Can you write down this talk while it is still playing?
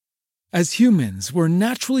As humans, we're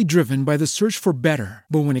naturally driven by the search for better.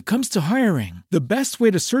 But when it comes to hiring, the best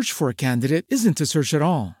way to search for a candidate isn't to search at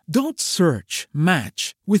all. Don't search,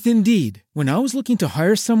 match with Indeed. When I was looking to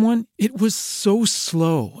hire someone, it was so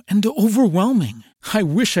slow and overwhelming. I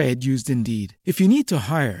wish I had used Indeed. If you need to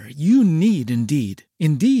hire, you need Indeed.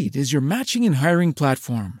 Indeed is your matching and hiring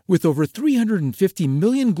platform with over 350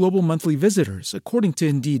 million global monthly visitors, according to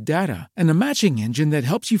Indeed data, and a matching engine that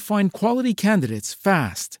helps you find quality candidates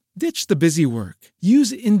fast. Ditch the busy work.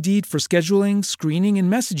 Use Indeed for scheduling, screening,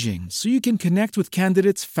 and messaging so you can connect with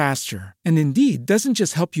candidates faster. And Indeed doesn't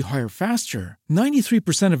just help you hire faster.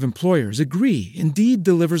 93% of employers agree Indeed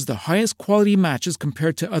delivers the highest quality matches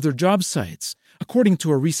compared to other job sites, according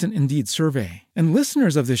to a recent Indeed survey. And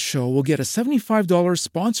listeners of this show will get a $75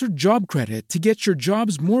 sponsored job credit to get your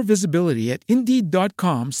jobs more visibility at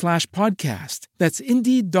Indeed.com/podcast. That's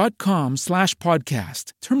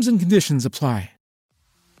Indeed.com/podcast. Terms and conditions apply.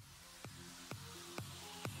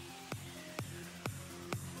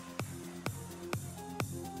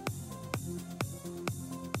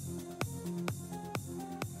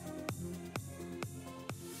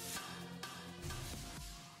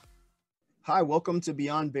 Hi, welcome to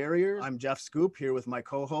Beyond Barriers. I'm Jeff Scoop here with my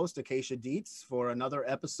co-host Acacia Dietz for another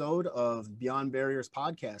episode of Beyond Barriers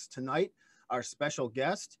podcast. Tonight, our special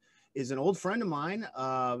guest is an old friend of mine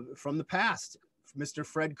from the past, Mr.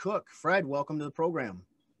 Fred Cook. Fred, welcome to the program.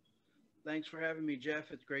 Thanks for having me,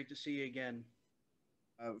 Jeff. It's great to see you again.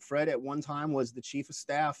 Fred at one time was the chief of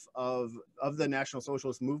staff of the National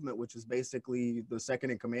Socialist Movement, which is basically the second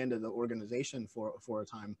in command of the organization for a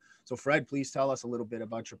time. So Fred, please tell us a little bit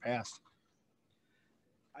about your past.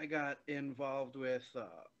 I got involved with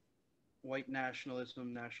white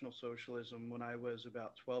nationalism, National Socialism when I was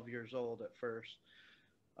about 12 years old at first.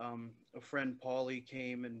 A friend, Paulie,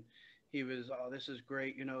 came and he was, oh, this is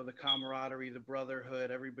great, you know, the camaraderie, the brotherhood,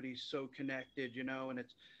 everybody's so connected, you know, and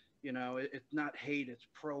it's, you know, it's not hate, it's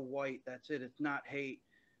pro-white, that's it, it's not hate.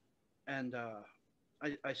 And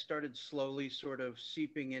I started slowly sort of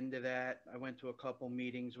seeping into that. I went to a couple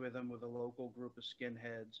meetings with him with a local group of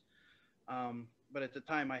skinheads. But at the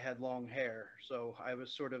time I had long hair, so I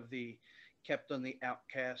was sort of kept on the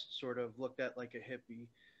outcast, sort of looked at like a hippie.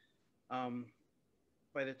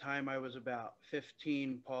 By the time I was about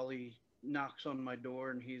 15, Paulie knocks on my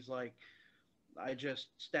door and he's like, I just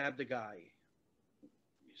stabbed a guy.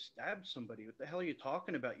 You stabbed somebody? What the hell are you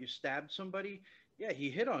talking about? You stabbed somebody? Yeah,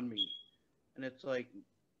 he hit on me. And it's like,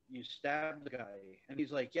 you stabbed the guy. And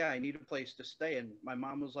he's like, yeah, I need a place to stay. And my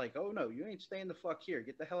mom was like, oh no, you ain't staying the fuck here.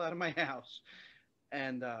 Get the hell out of my house.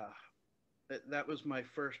 And that was my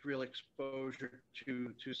first real exposure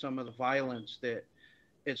to some of the violence that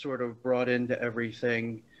it sort of brought into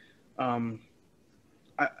everything.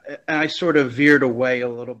 I sort of veered away a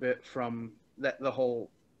little bit from the whole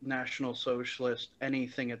National Socialist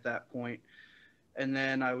anything at that point. And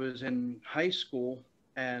then I was in high school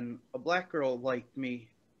and a black girl liked me.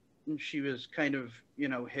 And she was kind of, you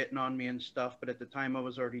know, hitting on me and stuff. But at the time I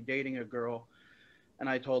was already dating a girl. And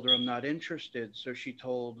I told her I'm not interested. So she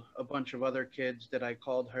told a bunch of other kids that I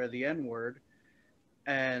called her the N-word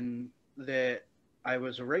and that I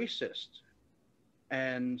was a racist.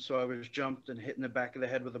 And so I was jumped and hit in the back of the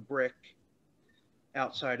head with a brick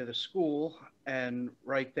outside of the school. And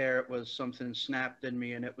right there, it was something snapped in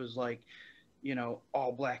me. And it was like, you know,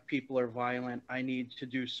 all black people are violent. I need to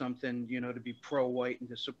do something, you know, to be pro-white and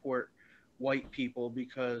to support white people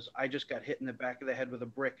because I just got hit in the back of the head with a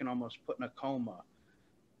brick and almost put in a coma.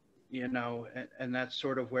 You know, and that's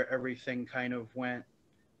sort of where everything kind of went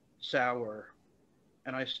sour.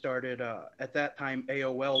 And I started, at that time,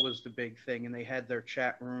 AOL was the big thing, and they had their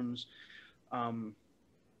chat rooms.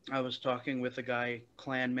 I was talking with a guy,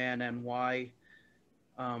 Clanman NY,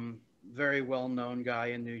 very well-known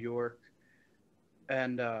guy in New York.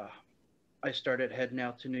 And I started heading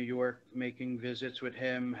out to New York, making visits with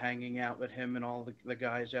him, hanging out with him and all the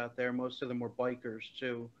guys out there. Most of them were bikers,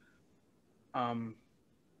 too.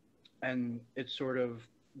 And it sort of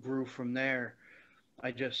grew from there. I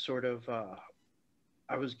just sort of,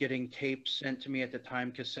 I was getting tapes sent to me at the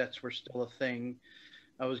time. Cassettes were still a thing.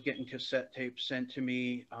 I was getting cassette tapes sent to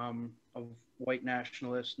me of white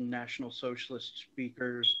nationalists and National Socialist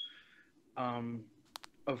speakers.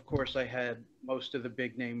 Of course, I had most of the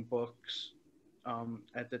big name books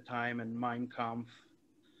at the time and Mein Kampf.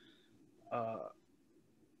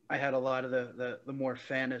 I had a lot of the more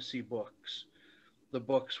fantasy books. The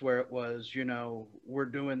books where it was, you know, we're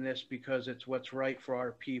doing this because it's what's right for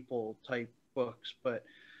our people type books. But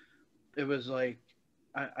it was like,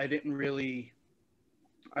 I didn't really,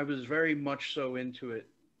 I was very much so into it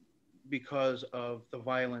because of the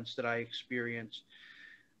violence that I experienced.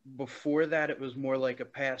 before that, it was more like a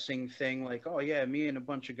passing thing, like, oh yeah, me and a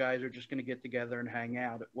bunch of guys are just going to get together and hang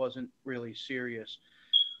out. It wasn't really serious.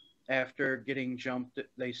 After getting jumped,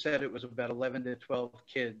 they said it was about 11 to 12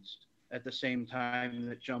 kids at the same time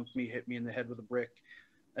that jumped me, hit me in the head with a brick.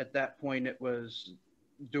 At that point, it was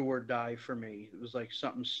do or die for me. It was like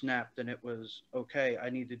something snapped, and it was, okay, I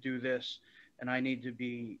need to do this, and I need to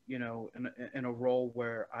be, in a role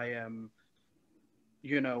where I am,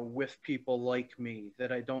 with people like me,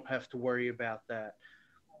 that I don't have to worry about that.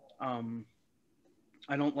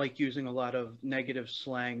 I don't like using a lot of negative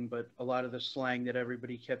slang, but a lot of the slang that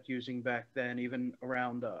everybody kept using back then, even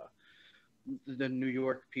around the New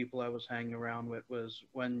York people I was hanging around with, was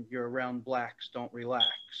when you're around blacks, don't relax.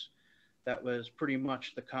 That was pretty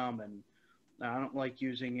much the common. Now, I don't like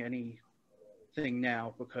using anything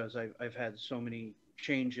now because I've had so many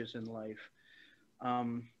changes in life.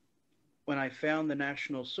 When I found the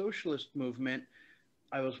National Socialist movement,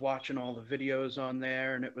 I was watching all the videos on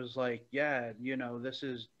there, and it was like, yeah, this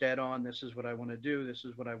is dead on. This is what I want to do. This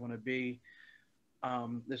is what I want to be.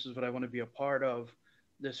 This is what I want to be a part of.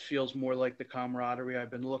 This feels more like the camaraderie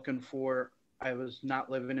I've been looking for. I was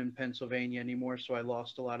not living in Pennsylvania anymore, so I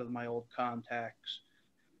lost a lot of my old contacts.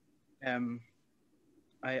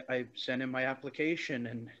 I sent in my application,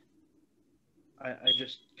 and I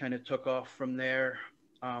just kind of took off from there.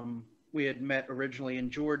 We had met originally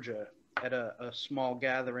in Georgia at a small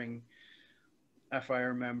gathering, if I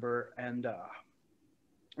remember, and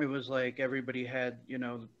it was like everybody had,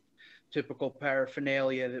 typical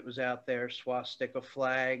paraphernalia that was out there, swastika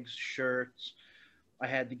flags, shirts. I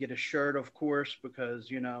had to get a shirt, of course,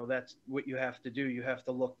 because, that's what you have to do. You have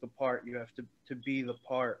to look the part. You have to be the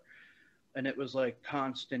part. And it was like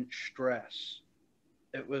constant stress.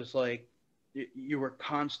 It was like you were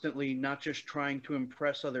constantly not just trying to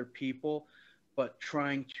impress other people, but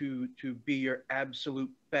trying to be your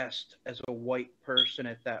absolute best as a white person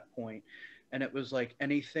at that point. And it was like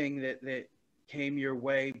anything that came your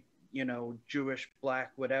way, Jewish,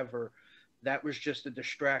 black, whatever, that was just a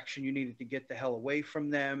distraction. You needed to get the hell away from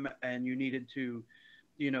them, and you needed to,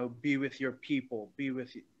 be with your people, be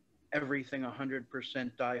with everything 100%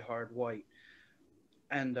 diehard white.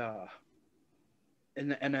 And in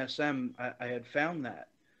the NSM, I had found that,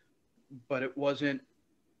 but it wasn't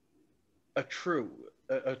a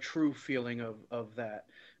true feeling of that,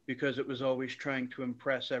 because it was always trying to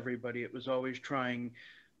impress everybody. It was always trying,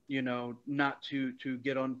 not to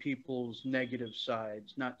get on people's negative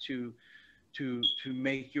sides, not to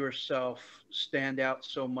make yourself stand out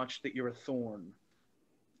so much that you're a thorn.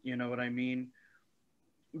 You know what I mean?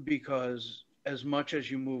 Because as much as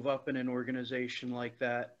you move up in an organization like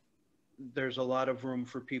that, there's a lot of room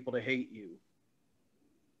for people to hate you.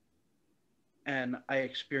 And I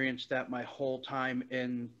experienced that my whole time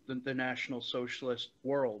in the National Socialist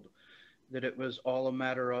world, that it was all a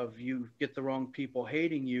matter of you get the wrong people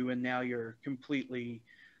hating you, and now you're completely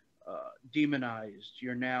demonized.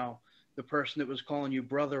 You're now the person that was calling you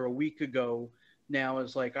brother a week ago now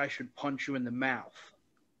is like, I should punch you in the mouth.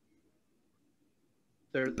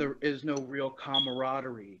 There is no real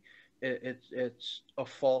camaraderie. It's a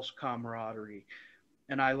false camaraderie.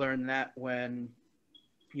 And I learned that when,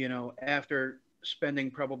 after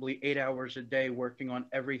spending probably 8 hours a day working on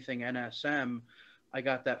everything NSM, I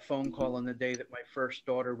got that phone call on the day that my first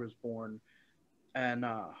daughter was born. And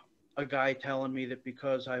a guy telling me that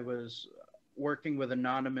because I was working with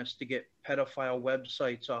Anonymous to get pedophile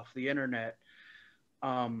websites off the internet,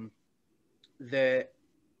 that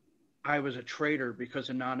I was a traitor because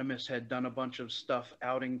Anonymous had done a bunch of stuff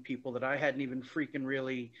outing people that I hadn't even freaking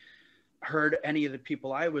really heard any of the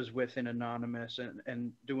people I was with in Anonymous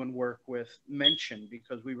and doing work with mention,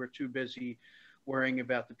 because we were too busy worrying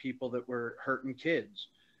about the people that were hurting kids.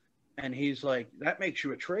 And he's like, that makes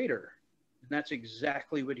you a traitor. And that's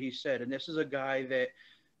exactly what he said. And this is a guy that,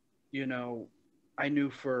 I knew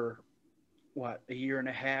for a year and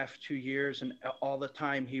a half, 2 years. And all the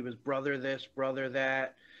time he was brother this, brother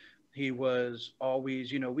that. He was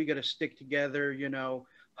always, we got to stick together,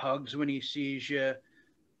 hugs when he sees you.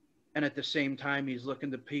 And at the same time, he's looking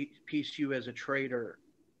to piece you as a traitor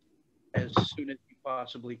as soon as he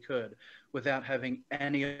possibly could, without having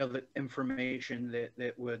any other information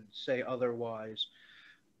that would say otherwise.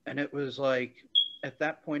 And it was like, at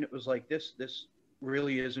that point, it was like, this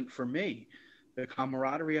really isn't for me. The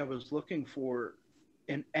camaraderie I was looking for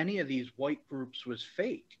in any of these white groups was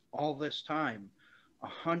fake all this time.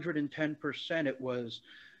 110%. It was,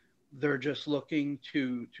 they're just looking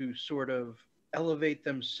to sort of elevate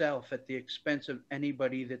themselves at the expense of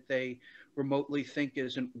anybody that they remotely think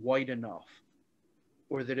isn't white enough,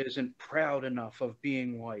 or that isn't proud enough of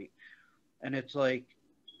being white. And it's like,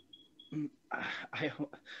 I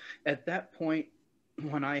at that point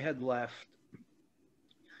when I had left,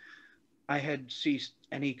 I had ceased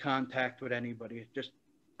any contact with anybody, just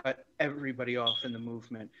cut everybody off in the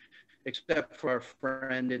movement, except for our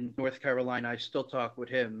friend in North Carolina. I still talk with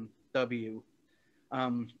him, W.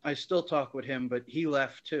 I still talk with him, but he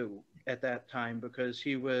left too at that time because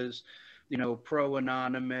he was, pro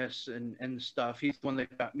anonymous and stuff. He's the one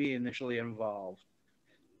that got me initially involved.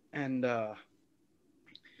 And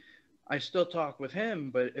I still talk with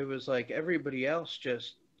him, but it was like everybody else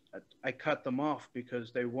just, I cut them off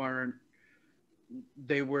because they were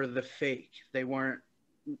the fake. They weren't,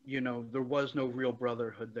 there was no real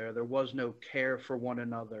brotherhood there. There was no care for one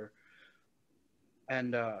another.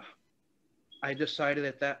 And I decided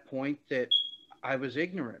at that point that I was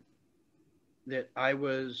ignorant, that I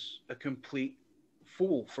was a complete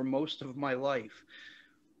fool for most of my life.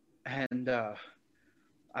 And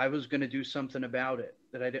I was going to do something about it,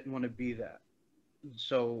 that I didn't want to be that.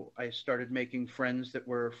 So I started making friends that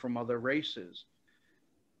were from other races.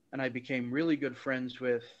 And I became really good friends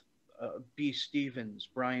with B. Stevens,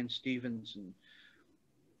 Brian Stevens.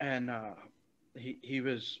 And he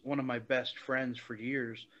was one of my best friends for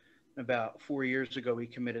years. About 4 years ago, he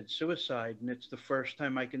committed suicide. And it's the first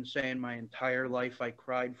time I can say in my entire life I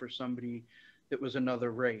cried for somebody that was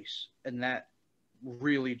another race. And that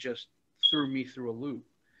really just threw me through a loop.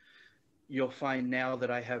 You'll find now that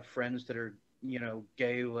I have friends that are,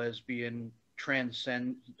 gay, lesbian,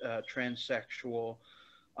 transsexual,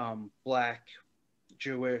 Black,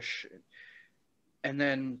 Jewish. And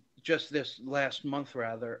then just this last month,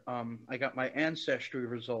 I got my ancestry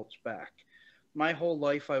results back. My whole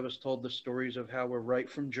life, I was told the stories of how we're right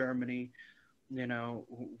from Germany.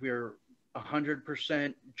 We're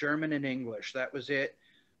 100% German and English. That was it.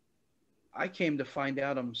 I came to find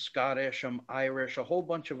out I'm Scottish, I'm Irish, a whole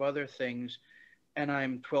bunch of other things, and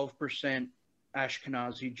I'm 12%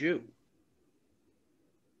 Ashkenazi Jew.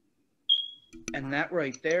 And that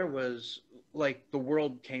right there was like the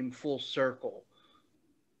world came full circle.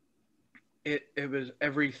 It was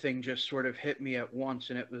everything just sort of hit me at once,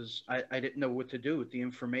 and it was I didn't know what to do with the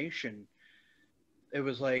information. It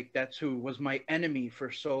was like that's who was my enemy for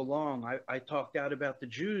so long. I talked out about the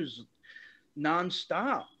Jews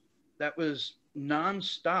nonstop. That was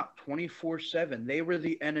nonstop, 24/7. They were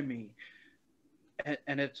the enemy.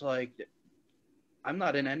 And it's like, I'm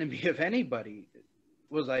not an enemy of anybody.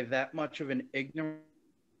 Was I that much of an ignorant?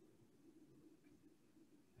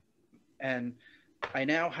 And I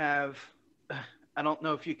now have, I don't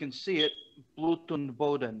know if you can see it, Blut und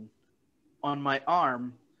Boden on my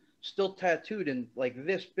arm, still tattooed in like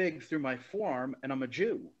this big through my forearm, and I'm a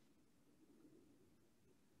Jew.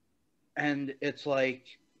 And it's like,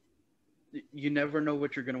 you never know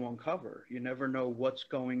what you're going to uncover. You never know what's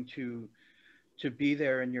going to be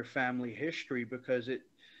there in your family history, because it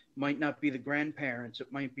might not be the grandparents.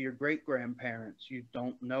 It might be your great grandparents. You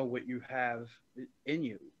don't know what you have in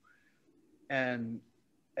you. And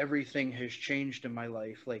everything has changed in my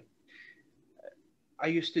life. Like, I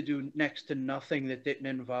used to do next to nothing that didn't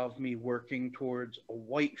involve me working towards a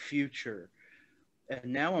white future.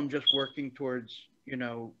 And now I'm just working towards,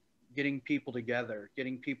 getting people together,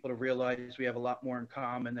 getting people to realize we have a lot more in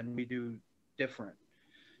common than we do different.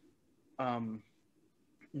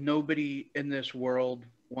 Nobody in this world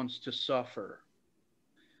wants to suffer.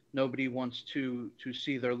 Nobody wants to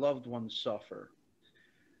see their loved ones suffer.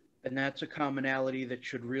 And that's a commonality that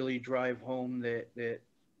should really drive home that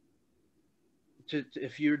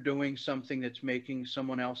if you're doing something that's making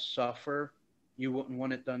someone else suffer, you wouldn't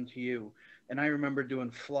want it done to you. And I remember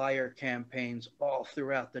doing flyer campaigns all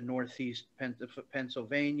throughout the Northeast,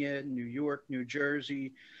 Pennsylvania, New York, New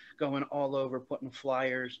Jersey, going all over, putting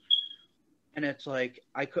flyers. And it's like,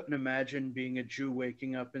 I couldn't imagine being a Jew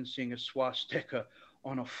waking up and seeing a swastika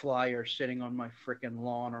on a flyer sitting on my freaking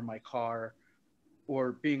lawn or my car,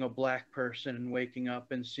 or being a Black person and waking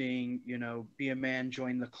up and seeing, be a man,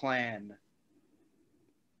 join the Klan.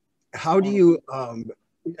 How do you,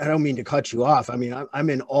 I don't mean to cut you off. I mean, I'm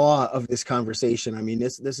in awe of this conversation. I mean,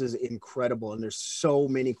 this is incredible. And there's so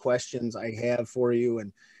many questions I have for you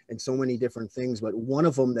and so many different things. But one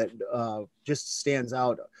of them that just stands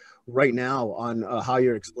out right now on how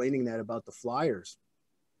you're explaining that about the flyers.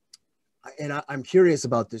 And I'm curious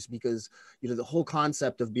about this because, the whole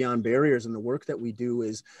concept of Beyond Barriers and the work that we do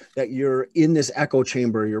is that you're in this echo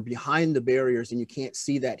chamber, you're behind the barriers, and you can't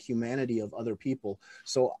see that humanity of other people.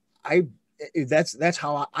 So that's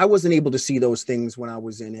how I wasn't able to see those things when I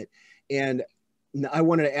was in it. And I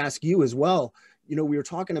wanted to ask you as well, we were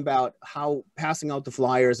talking about how passing out the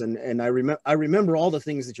flyers and I remember all the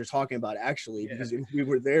things that you're talking about actually, because we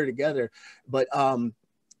were there together. But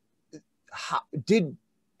did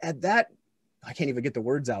at that, I can't even get the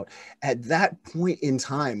words out. At that point in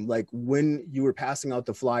time, like when you were passing out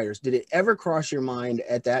the flyers, did it ever cross your mind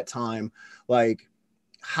at that time, like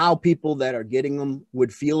how people that are getting them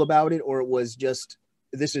would feel about it? Or it was just,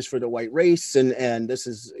 this is for the white race and this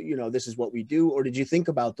is, you know, this is what we do? Or did you think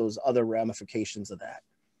about those other ramifications of that?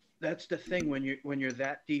 That's the thing. When you're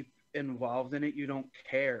that deep involved in it, you don't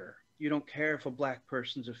care. You don't care if a black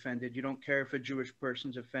person's offended. You don't care if a Jewish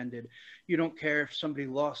person's offended. You don't care if somebody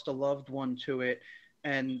lost a loved one to it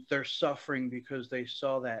and they're suffering because they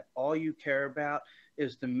saw that. All you care about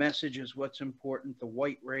is the message is what's important. The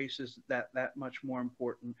white race is that much more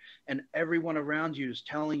important. And everyone around you is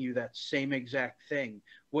telling you that same exact thing.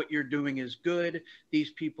 What you're doing is good. These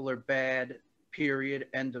people are bad, period,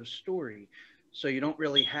 end of story. So you don't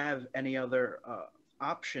really have any other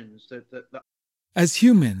options. As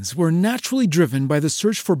humans, we're naturally driven by the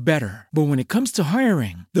search for better. But when it comes to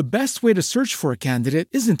hiring, the best way to search for a candidate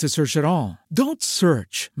isn't to search at all. Don't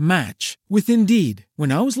search, match with Indeed.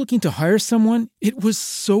 When I was looking to hire someone, it was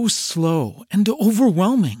so slow and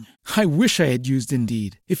overwhelming. I wish I had used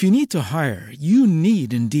Indeed. If you need to hire, you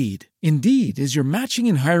need Indeed. Indeed is your matching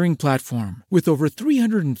and hiring platform with over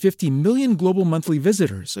 350 million global monthly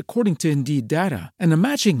visitors, according to Indeed data, and a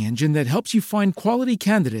matching engine that helps you find quality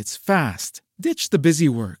candidates fast. Ditch the busy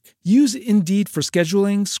work. Use Indeed for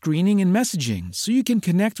scheduling, screening, and messaging so you can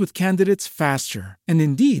connect with candidates faster. And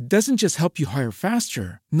Indeed doesn't just help you hire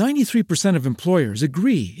faster. 93% of employers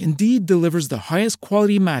agree Indeed delivers the highest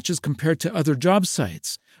quality matches compared to other job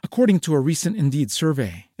sites, according to a recent Indeed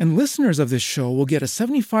survey. And listeners of this show will get a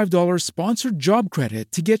 $75 sponsored job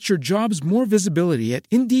credit to get your jobs more visibility at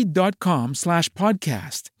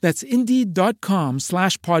Indeed.com/podcast. That's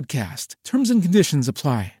Indeed.com/podcast. Terms and conditions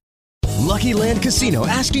apply. Lucky Land Casino,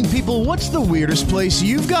 asking people, what's the weirdest place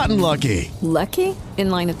you've gotten lucky? Lucky?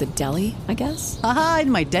 In line at the deli, I guess? Aha,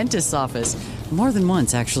 in my dentist's office. More than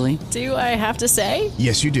once, actually. Do I have to say?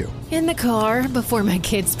 Yes, you do. In the car before my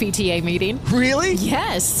kids' PTA meeting. Really?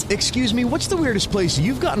 Yes. Excuse me, what's the weirdest place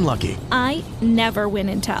you've gotten lucky? I never win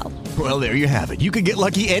and tell. Well, there you have it. You can get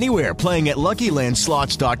lucky anywhere, playing at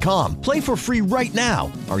LuckyLandSlots.com. Play for free right now.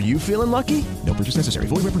 Are you feeling lucky? No purchase necessary.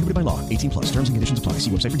 Void where prohibited by law. 18+. Terms and conditions apply.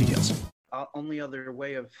 See website for details. Only other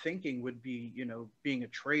way of thinking would be, you know, being a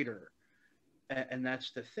traitor. And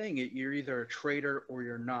that's the thing. You're either a traitor or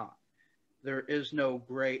you're not. There is no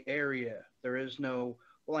gray area. There is no,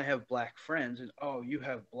 well, I have black friends. And, oh, you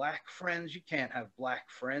have black friends? You can't have black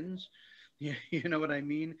friends. You know what I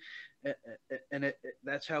mean? And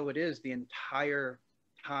that's how it is the entire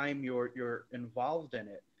time you're involved in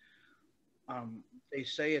it. They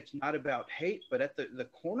say it's not about hate, but at the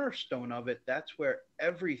cornerstone of it, that's where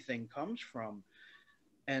everything comes from.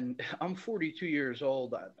 And I'm 42 years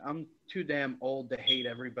old. I'm too damn old to hate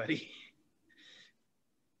everybody.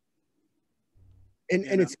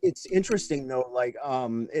 And it's interesting though, like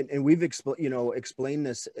and we've explained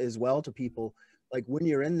this as well to people. Like when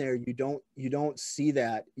you're in there, you don't see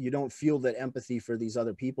that, you don't feel that empathy for these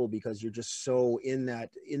other people because you're just so in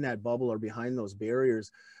that bubble or behind those barriers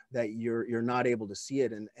that you're not able to see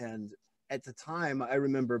it. And at the time, I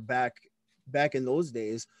remember back in those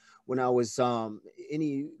days when I was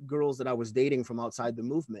any girls that I was dating from outside the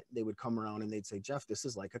movement, they would come around and they'd say, Jeff, this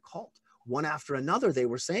is like a cult. One after another, they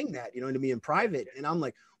were saying that, to me in private. And I'm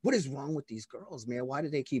like, what is wrong with these girls, man? Why do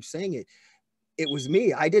they keep saying it? It was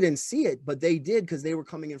me. I didn't see it, but they did because they were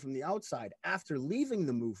coming in from the outside. After leaving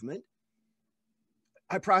the movement,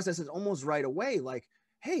 I processed it almost right away. Like,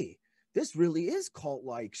 hey, this really is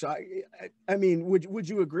cult-like. So I mean, would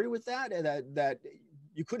you agree with that? That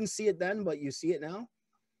you couldn't see it then, but you see it now?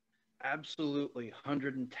 Absolutely,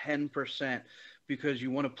 110%, because you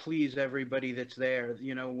want to please everybody that's there.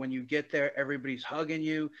 When you get there, everybody's hugging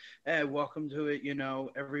you. Hey, welcome to it.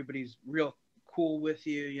 Everybody's real cool with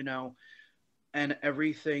you, and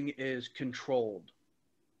everything is controlled.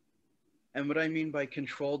 And what I mean by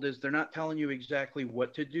controlled is they're not telling you exactly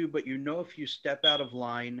what to do, but if you step out of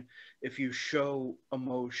line, if you show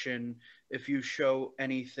emotion, if you show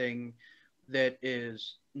anything that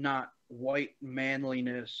is not white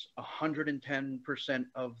manliness 110%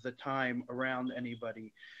 of the time around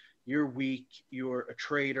anybody, you're weak, you're a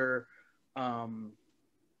traitor,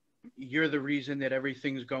 you're the reason that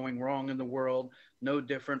everything's going wrong in the world, no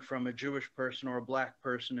different from a Jewish person or a black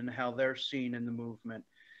person and how they're seen in the movement.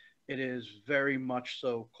 It is very much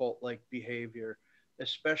so cult-like behavior,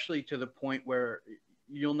 especially to the point where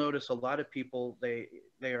you'll notice a lot of people, they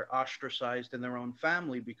are ostracized in their own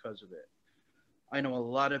family because of it. I know a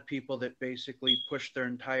lot of people that basically pushed their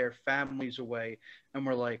entire families away and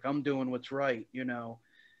were like, I'm doing what's right,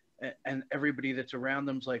 and everybody that's around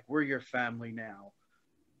them's like, we're your family now.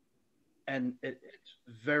 And it's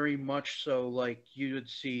very much so like you would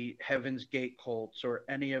see Heaven's Gate cults or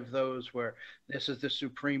any of those where this is the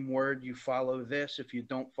supreme word, you follow this, if you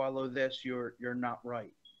don't follow this, you're not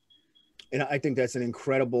right. And I think that's an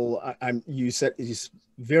incredible, you said it's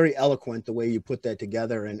very eloquent the way you put that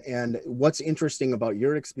together. And what's interesting about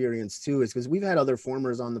your experience too, is because we've had other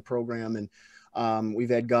formers on the program, and we've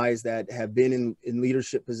had guys that have been in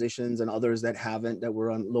leadership positions and others that haven't, that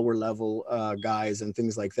were on lower level guys and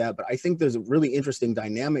things like that. But I think there's a really interesting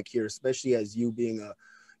dynamic here, especially as you being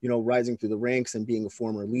rising through the ranks and being a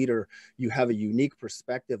former leader, you have a unique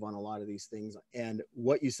perspective on a lot of these things. And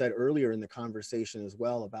what you said earlier in the conversation as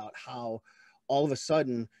well, about how all of a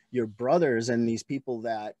sudden your brothers and these people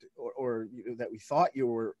that, or that we thought you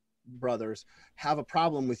were brothers, have a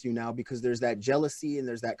problem with you now because there's that jealousy and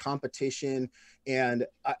there's that competition. And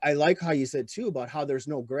I like how you said too about how there's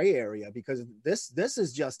no gray area, because this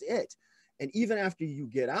is just it. And even after you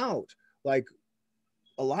get out, like,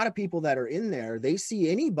 a lot of people that are in there, they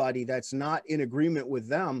see anybody that's not in agreement with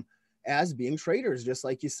them as being traitors, just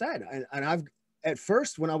like you said. And I've, at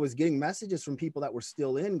first, when I was getting messages from people that were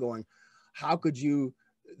still in, going, how could you,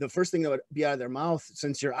 the first thing that would be out of their mouth,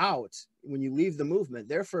 since you're out, when you leave the movement,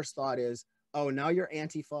 their first thought is, oh, now you're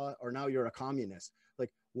Antifa, or now you're a communist.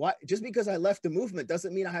 Like, what? Just because I left the movement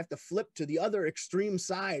doesn't mean I have to flip to the other extreme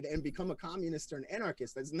side and become a communist or an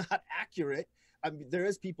anarchist. That's not accurate. I mean, there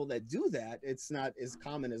is people that do that. It's not as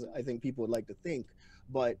common as I think people would like to think,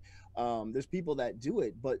 but there's people that do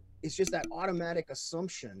it. But it's just that automatic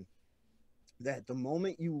assumption that the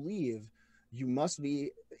moment you leave, you must be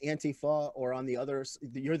Antifa, or on the other,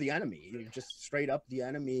 you're the enemy. You're just straight up the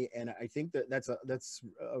enemy. And I think that that's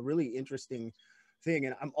a really interesting thing.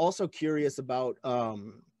 And I'm also curious about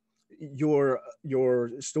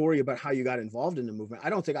your story about how you got involved in the movement. I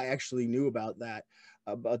don't think I actually knew about that,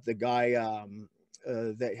 about the guy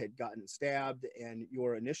that had gotten stabbed and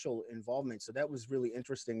your initial involvement. So that was really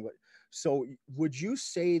interesting. So would you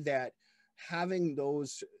say that having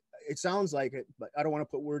those, it sounds like it, but I don't want to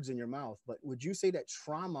put words in your mouth, but would you say that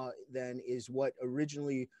trauma then is what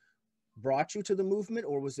originally brought you to the movement,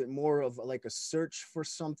 or was it more of like a search for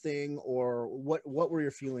something, or what were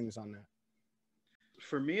your feelings on that?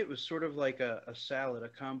 For me, it was sort of like a salad, a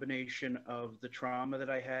combination of the trauma that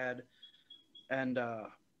I had and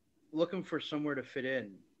looking for somewhere to fit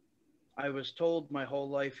in. I was told my whole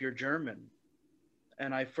life, you're German.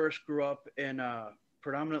 And I first grew up in a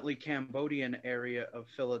predominantly Cambodian area of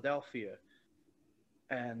Philadelphia.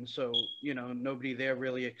 And so, nobody there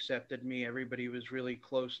really accepted me. Everybody was really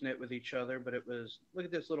close-knit with each other, but it was, look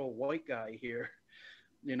at this little white guy here.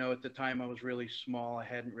 At the time I was really small. I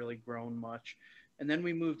hadn't really grown much. And then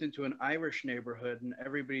we moved into an Irish neighborhood, and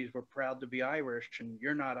everybody were proud to be Irish, and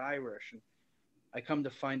you're not Irish. And I come to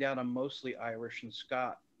find out I'm mostly Irish and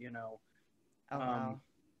Scot, Oh, wow.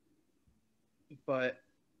 But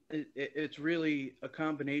it's really a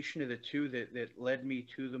combination of the two that led me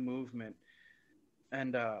to the movement.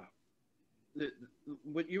 And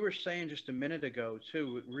what you were saying just a minute ago,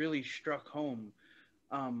 too, it really struck home.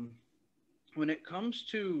 When it comes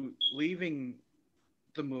to leaving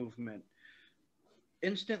the movement,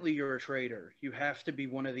 instantly you're a traitor. You have to be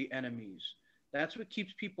one of the enemies. That's what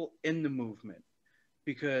keeps people in the movement,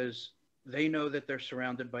 because they know that they're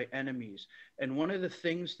surrounded by enemies. And one of the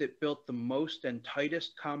things that built the most and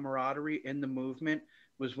tightest camaraderie in the movement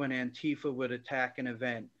was when Antifa would attack an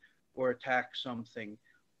event or attack something.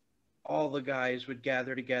 All the guys would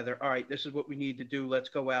gather together. All right, this is what we need to do. Let's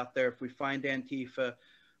go out there. If we find Antifa,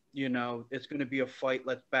 it's going to be a fight.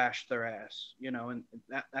 Let's bash their ass, and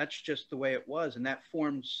that's just the way it was. And that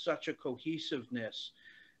formed such a cohesiveness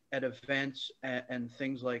at events and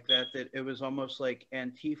things like that, that it was almost like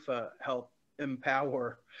Antifa helped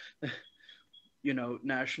empower,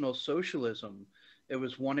 National Socialism. It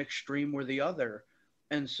was one extreme or the other.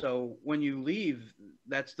 And so when you leave,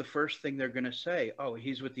 that's the first thing they're going to say. Oh,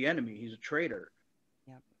 he's with the enemy. He's a traitor.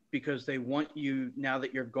 Yep. Because they want you, now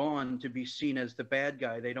that you're gone, to be seen as the bad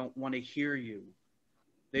guy. They don't want to hear you.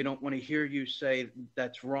 They don't want to hear you say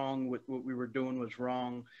that's wrong. What we were doing was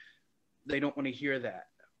wrong. They don't want to hear that.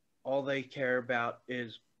 All they care about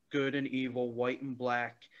is good and evil, white and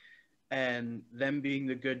black, and them being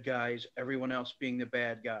the good guys, everyone else being the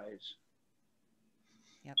bad guys.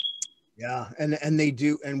 Yep. Yeah, and they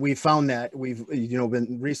do, and we found that we've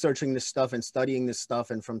been researching this stuff and studying this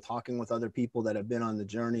stuff, and from talking with other people that have been on the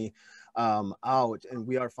journey out, and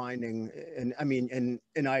we are finding, and I mean,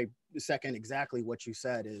 and I second exactly what you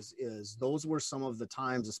said, is those were some of the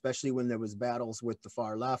times, especially when there was battles with the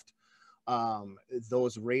far left,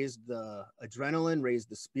 Those raised the adrenaline, raised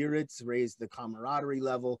the spirits, raised the camaraderie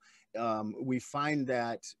level. We find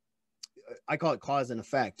that I call it cause and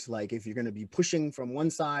effect. Like if you're going to be pushing from one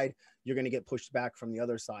side, you're going to get pushed back from the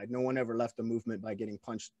other side. No one ever left the movement by getting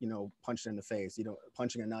punched in the face.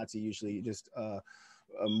 Punching a Nazi usually just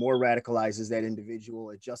more radicalizes that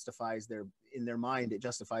individual. It justifies in their mind, it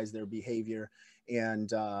justifies their behavior, and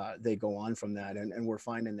they go on from that. And we're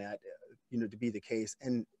finding that, to be the case.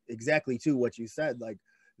 And exactly to what you said, like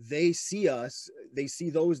they see us, they see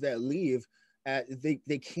those that leave,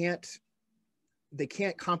 they can't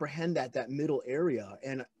comprehend that middle area.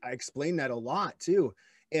 And I explain that a lot too.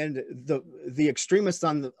 And the extremists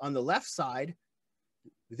on the left side,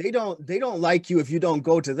 they don't like you if you don't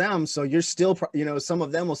go to them. So you're still, some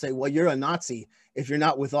of them will say, well, you're a Nazi if you're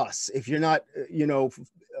not with us, if you're not,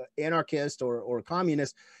 anarchist or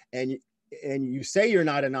communist, and you say you're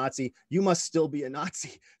not a Nazi, you must still be a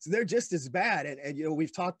Nazi. So they're just as bad. And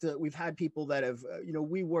we've had people that have,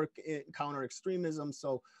 we work in counter extremism.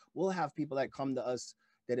 So we'll have people that come to us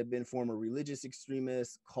that have been former religious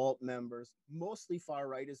extremists, cult members. Mostly far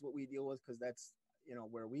right is what we deal with, because that's,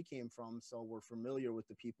 where we came from. So we're familiar with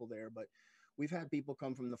the people there. But we've had people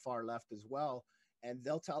come from the far left as well. And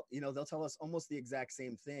they'll tell us almost the exact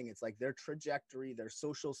same thing. It's like their trajectory, their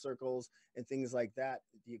social circles, and things like that.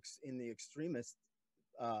 In the extremist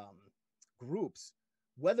groups,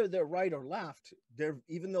 whether they're right or left,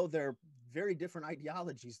 even though they're very different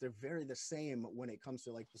ideologies, they're very the same when it comes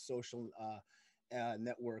to like the social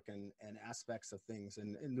network and aspects of things.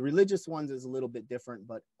 And the religious ones is a little bit different,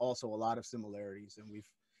 but also a lot of similarities. And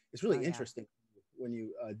it's really interesting when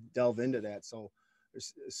you delve into that. So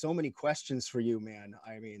there's so many questions for you, man.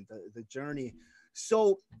 I mean, the journey.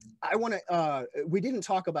 So I want to, we didn't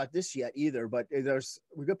talk about this yet either, but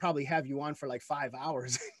we could probably have you on for like 5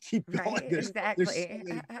 hours and keep going. Right,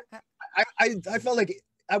 exactly. I felt like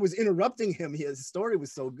I was interrupting him. His story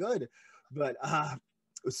was so good. But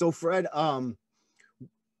so Fred, on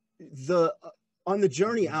the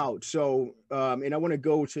journey out. So, and I want to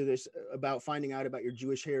go to this about finding out about your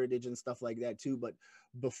Jewish heritage and stuff like that too. But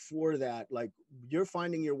before that, like you're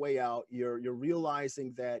finding your way out, you're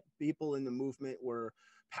realizing that people in the movement were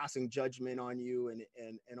passing judgment on you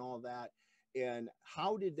and all that. And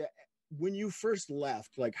how did that, when you first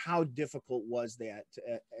left, like how difficult was that,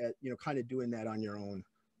 kind of doing that on your own?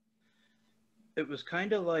 It was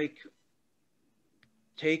kind of like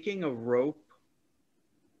taking a rope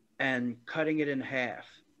and cutting it in half,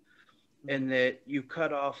 and that you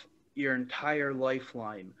cut off your entire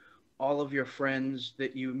lifeline. All of your friends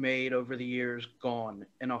that you made over the years gone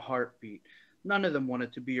in a heartbeat. None of them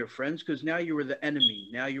wanted to be your friends because now you were the enemy.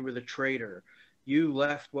 Now you were the traitor. You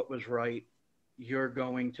left what was right. You're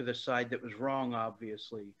going to the side that was wrong,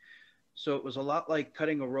 obviously. So it was a lot like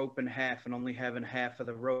cutting a rope in half and only having half of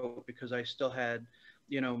the rope, because I still had,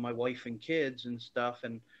 my wife and kids and stuff.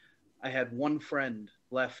 And I had one friend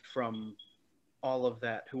left from all of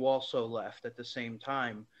that who also left at the same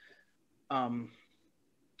time.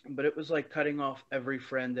 But it was like cutting off every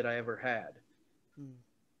friend that I ever had.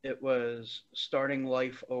 It was starting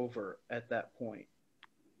life over at that point.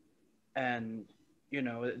 And,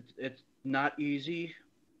 it's not easy.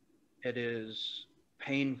 It is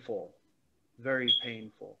painful, very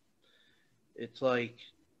painful. It's like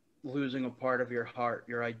losing a part of your heart,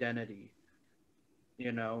 your identity,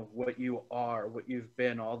 what you are, what you've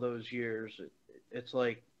been all those years. It's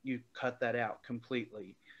like you cut that out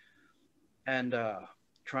completely. And,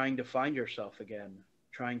 trying to find yourself again,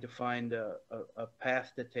 trying to find a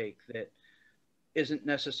path to take that isn't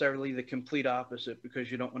necessarily the complete opposite,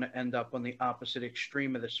 because you don't want to end up on the opposite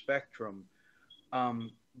extreme of the spectrum,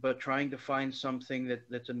 but trying to find something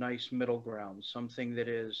that's a nice middle ground, something that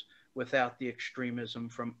is without the extremism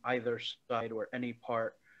from either side or any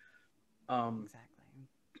part. Exactly.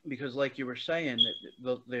 Because like you were saying,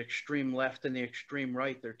 the extreme left and the extreme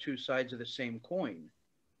right, they're two sides of the same coin.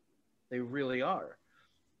 They really are.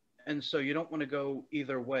 And so you don't want to go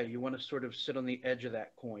either way. You want to sort of sit on the edge of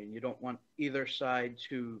that coin. You don't want either side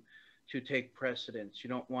to take precedence.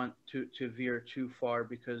 You don't want to veer too far,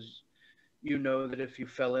 because you know that if you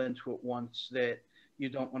fell into it once, that you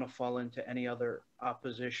don't want to fall into any other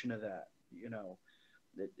opposition of that.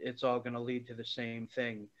 It's all going to lead to the same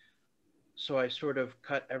thing. So I sort of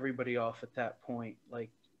cut everybody off at that point,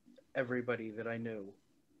 like everybody that I knew,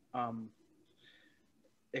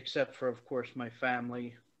 except for, of course, my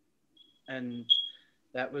family. And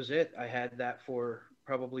that was it. I had that for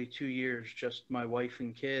probably 2 years, just my wife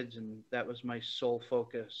and kids, and that was my sole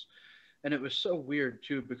focus. And it was so weird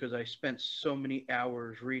too, because I spent so many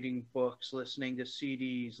hours reading books, listening to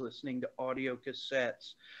CDs, listening to audio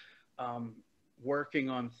cassettes, working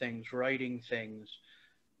on things, writing things,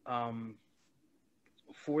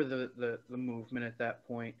 for the movement at that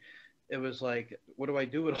point. It was like, what do I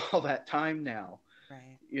do with all that time now?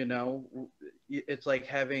 Right. You know, it's like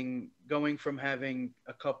going from having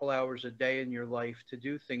a couple hours a day in your life to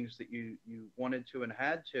do things that you wanted to and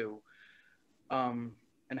had to, and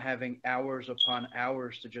having hours upon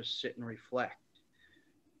hours to just sit and reflect.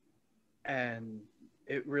 And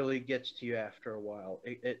it really gets to you after a while.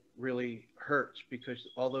 It really hurts, because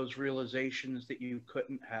all those realizations that you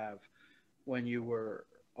couldn't have when you were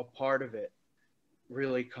a part of it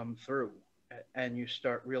really come through. And you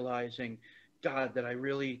start realizing, God, that I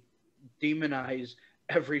really demonize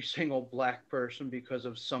every single Black person because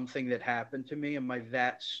of something that happened to me. Am I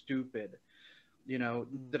that stupid? You know,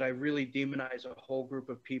 that I really demonize a whole group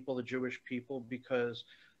of people, the Jewish people, because,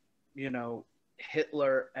 you know,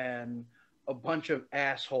 Hitler and a bunch of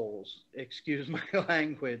assholes, excuse my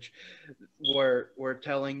language, were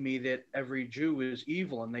telling me that every Jew is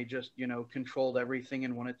evil, and they just, you know, controlled everything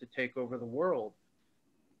and wanted to take over the world.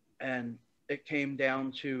 And it came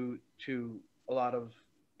down to a lot of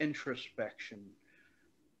introspection.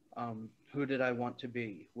 Who did I want to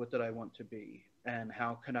be? What did I want to be? And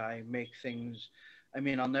how can I make things, I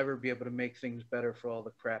mean, I'll never be able to make things better for all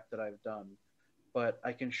the crap that I've done, but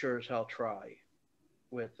I can sure as hell try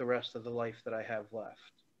with the rest of the life that I have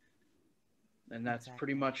left. And that's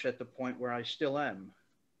pretty much at the point where I still am.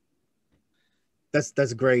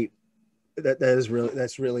 That's great.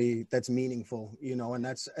 That's meaningful, you know, and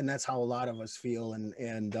that's how a lot of us feel.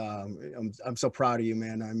 And I'm so proud of you,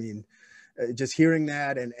 man. I mean, just hearing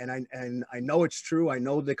that, and I know it's true. I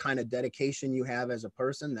know the kind of dedication you have as a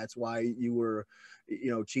person. That's why you were,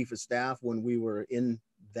 you know, chief of staff when we were in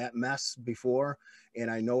that mess before. And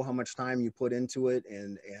I know how much time you put into it.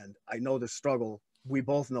 And I know the struggle. We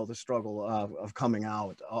both know the struggle of coming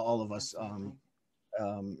out, all of us. You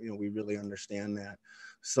know, we really understand that.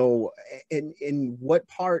 So in what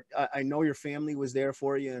part, I know your family was there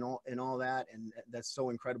for you and all that, and that's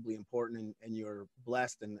so incredibly important, and you're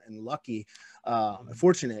blessed and lucky,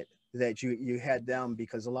 fortunate that you had them,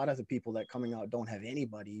 because a lot of the people that coming out don't have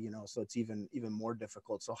anybody, you know, so it's even more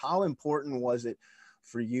difficult. So how important was it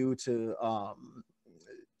for you to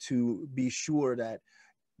be sure that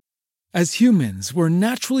As humans, we're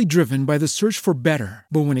naturally driven by the search for better.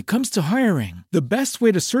 But when it comes to hiring, the best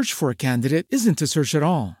way to search for a candidate isn't to search at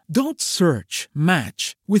all. Don't search,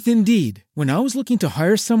 match with Indeed. When I was looking to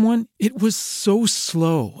hire someone, it was so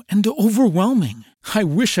slow and overwhelming. I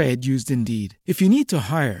wish I had used Indeed. If you need to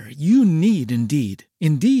hire, you need Indeed.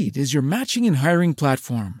 Indeed is your matching and hiring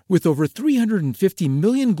platform with over 350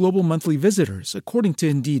 million global monthly visitors, according to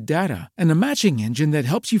Indeed data, and a matching engine that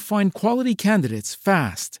helps you find quality candidates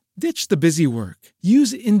fast. Ditch the busy work.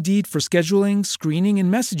 Use Indeed for scheduling, screening,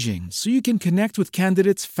 and messaging so you can connect with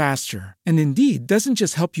candidates faster. And Indeed doesn't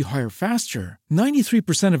just help you hire faster.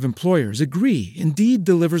 93% of employers agree Indeed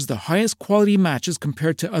delivers the highest quality matches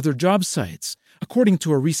compared to other job sites, according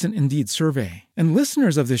to a recent Indeed survey. And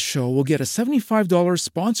listeners of this show will get a $75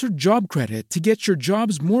 sponsored job credit to get your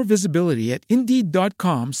jobs more visibility at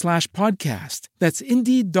Indeed.com/podcast. That's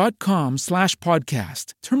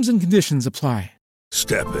Indeed.com/podcast. Terms and conditions apply.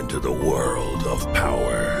 Step into the world of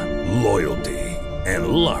power, loyalty, and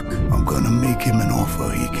luck. I'm gonna make him an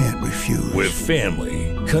offer he can't refuse. With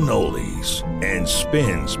family, cannolis, and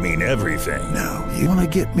spins mean everything. Now, you wanna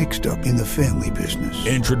get mixed up in the family business.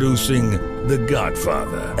 Introducing The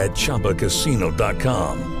Godfather at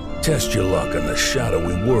ChumbaCasino.com. Test your luck in the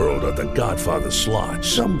shadowy world of The Godfather slot.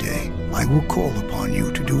 Someday, I will call upon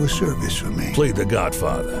you to do a service for me. Play The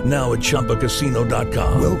Godfather now at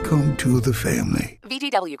ChumbaCasino.com. Welcome to the family.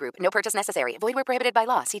 VGW Group. No purchase necessary. Void where prohibited by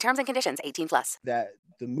law. See terms and conditions. 18+. That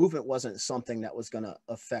the movement wasn't something that was going to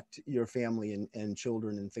affect your family and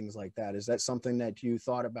children and things like that. Is that something that you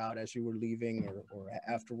thought about as you were leaving or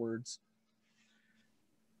afterwards?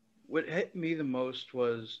 What hit me the most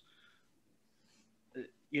was,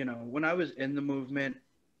 you know, when I was in the movement,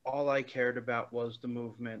 all I cared about was the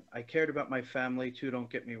movement. I cared about my family too, don't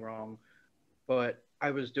get me wrong, but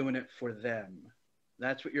I was doing it for them.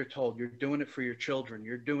 That's what you're told. You're doing it for your children.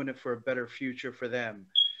 You're doing it for a better future for them.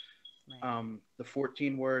 Right. The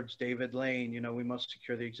 14 words, David Lane, you know, we must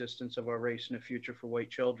secure the existence of our race and a future for white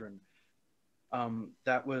children.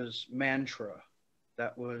 That was mantra.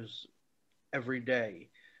 That was every day.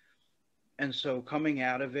 And so coming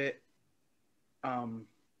out of it,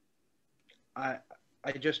 I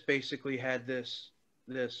just basically had this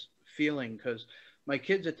feeling, because my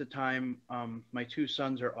kids at the time, my two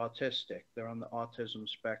sons are autistic. They're on the autism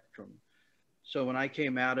spectrum. So when I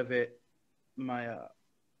came out of it,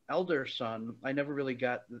 elder son, I never really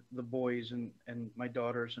got the boys and my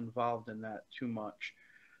daughters involved in that too much.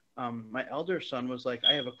 My elder son was like,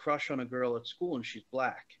 I have a crush on a girl at school and she's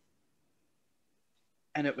black.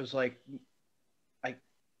 And it was like,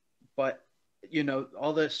 but you know,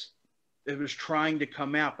 all this, it was trying to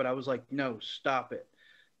come out, but I was like, no, stop it.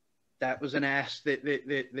 That was an ass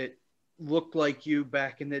that looked like you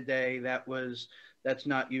back in the day. That's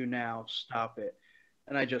not you now. Stop it.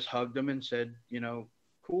 And I just hugged him and said, you know,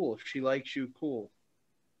 cool. If she likes you, cool.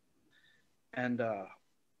 And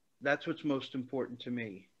that's what's most important to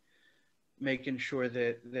me, making sure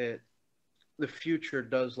that the future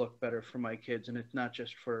does look better for my kids, and it's not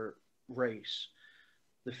just for race.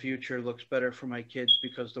 The future looks better for my kids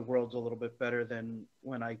because the world's a little bit better than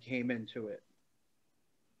when I came into it.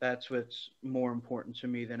 That's what's more important to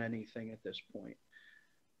me than anything at this point.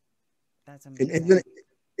 That's amazing.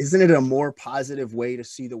 Isn't it a more positive way to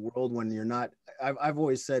see the world when you're not? I've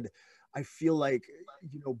always said, I feel like,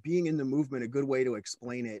 you know, being in the movement, a good way to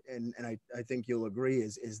explain it, and I think you'll agree,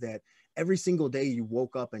 is that every single day you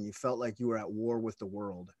woke up and you felt like you were at war with the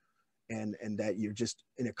world. And that you're just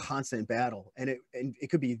in a constant battle, and it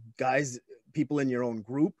could be people in your own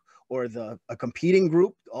group or a competing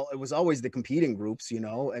group. It was always the competing groups, you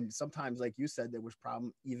know, and sometimes, like you said, there was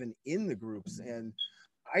problem even in the groups. And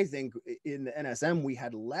I think in the NSM we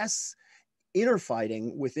had less inner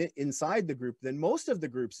fighting inside the group than most of the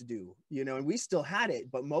groups do, you know, and we still had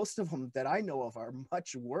it, but most of them that I know of are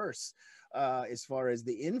much worse as far as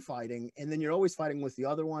the infighting. And then you're always fighting with the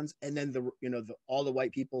other ones, and then all the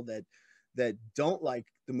white people that don't like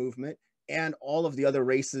the movement, and all of the other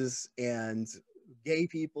races and gay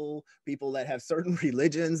people that have certain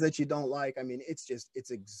religions that you don't like. I mean, it's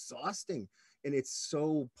exhausting, and it's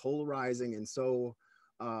so polarizing, and so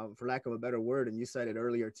for lack of a better word, and you said it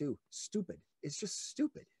earlier too, stupid. It's just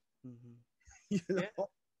stupid. Mm-hmm. You know?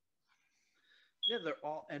 Yeah, they're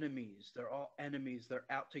all enemies. They're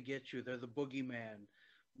out to get you. They're the boogeyman.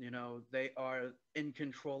 You know, they are in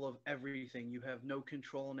control of everything. You have no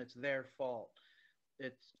control, and it's their fault.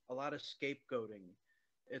 It's a lot of scapegoating.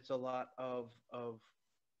 It's a lot of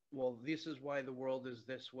well, this is why the world is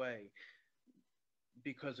this way,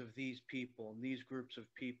 because of these people and these groups of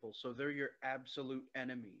people. So they're your absolute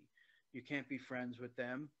enemy. You can't be friends with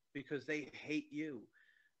them because they hate you.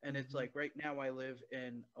 And it's like, right now I live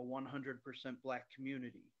in a 100% black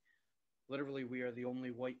community. Literally, we are the only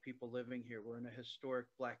white people living here. We're in a historic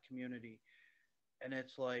black community. And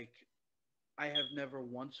it's like, I have never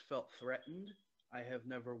once felt threatened. I have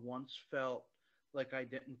never once felt like I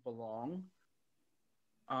didn't belong.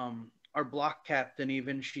 Our block captain,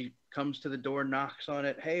 even, she comes to the door, knocks on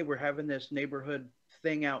it. Hey, we're having this neighborhood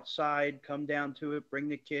thing outside. Come down to it. Bring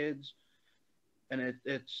the kids. And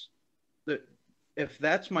if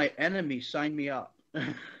that's my enemy, sign me up.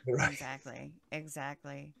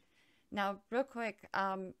 Exactly. Now, real quick,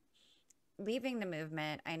 leaving the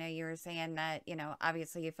movement, I know you were saying that, you know,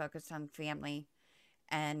 obviously you focused on family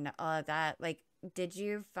and all of that. Like, did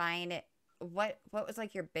you find what was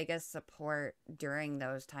like your biggest support during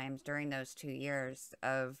those times, during those 2 years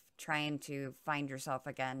of trying to find yourself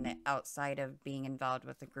again outside of being involved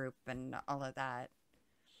with the group and all of that?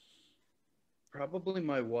 Probably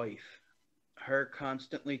my wife. Her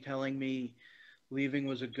constantly telling me leaving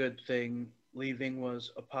was a good thing. Leaving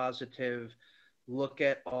was a positive. Look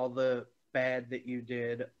at all the bad that you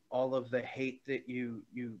did, all of the hate that you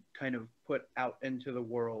kind of put out into the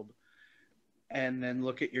world, and then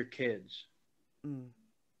look at your kids.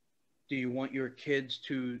 Do you want your kids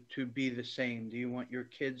to be the same? Do you want your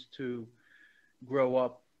kids to grow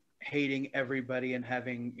up hating everybody and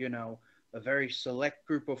having, you know, a very select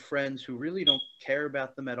group of friends who really don't care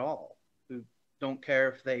about them at all, who don't care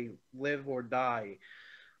if they live or die?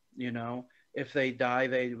 You know, if they die,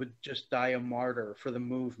 they would just die a martyr for the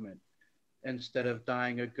movement instead of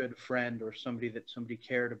dying a good friend or somebody that somebody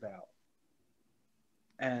cared about.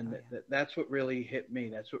 And that's what really hit me.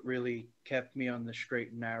 That's what really kept me on the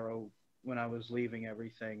straight and narrow when I was leaving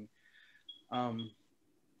everything.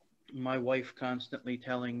 My wife constantly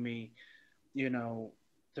telling me, you know,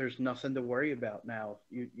 there's nothing to worry about now.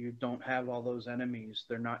 You don't have all those enemies.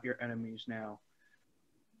 They're not your enemies now.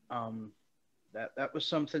 That was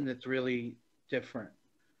something that's really different.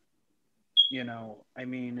 You know, I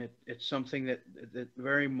mean, it's something that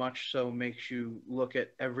very much so makes you look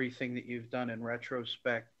at everything that you've done in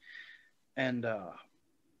retrospect. And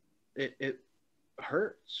it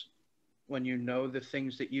hurts when you know the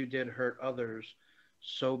things that you did hurt others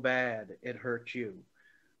so bad it hurts you.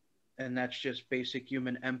 And that's just basic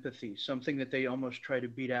human empathy, something that they almost try to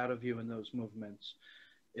beat out of you in those movements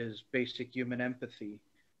is basic human empathy.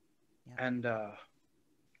 And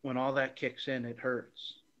when all that kicks in, it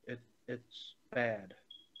hurts. It's bad.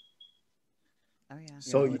 Oh yeah.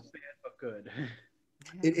 So it's bad but good.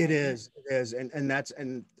 it is, and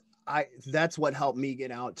that's what helped me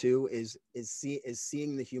get out too, is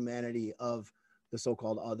seeing the humanity of the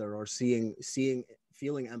so-called other, or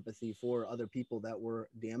feeling empathy for other people that were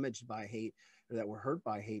damaged by hate, or that were hurt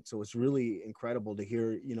by hate. So it's really incredible to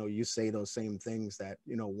hear, you say those same things, that,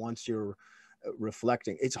 once you're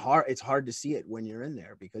reflecting, it's hard to see it when you're in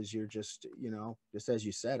there, because you're just, just as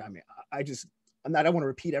you said. I mean, I don't want to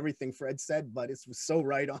repeat everything Fred said, but it's so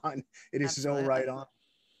right on. It is so right on.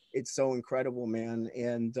 It's so incredible, man.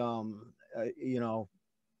 And,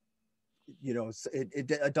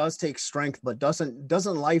 it does take strength, but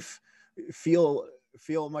doesn't life feel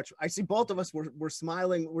much? I see both of us we're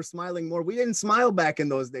smiling more. We didn't smile back in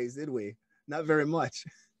those days, did we? Not very much.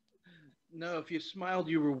 No, if you smiled,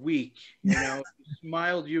 you were weak. If you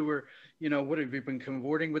smiled, you were, what have you been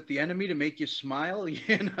cavorting with the enemy to make you smile?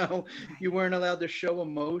 You weren't allowed to show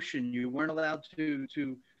emotion. You weren't allowed to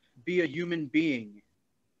be a human being.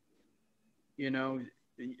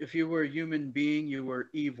 If you were a human being, you were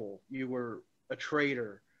evil. You were a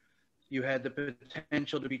traitor. You had the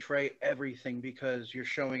potential to betray everything because you're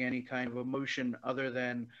showing any kind of emotion other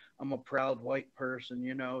than I'm a proud white person,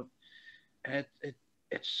 And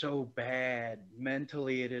it's so bad.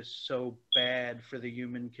 Mentally, it is so bad for the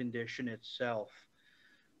human condition itself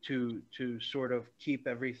to sort of keep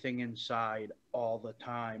everything inside all the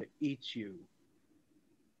time. It eats you.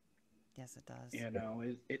 Yes, it does.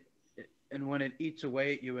 And when it eats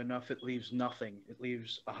away at you enough, it leaves nothing. It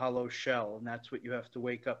leaves a hollow shell, and that's what you have to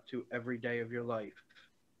wake up to every day of your life.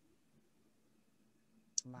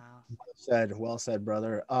 Wow. Well said,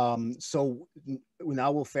 brother. So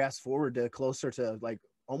now we'll fast forward to closer to like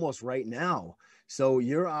almost right now. So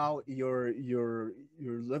you're out, you're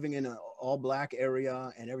living in an all black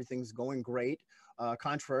area, and everything's going great.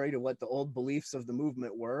 Contrary to what the old beliefs of the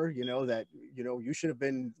movement were, that, you should have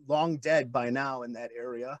been long dead by now in that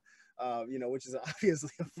area, which is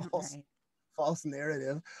obviously a false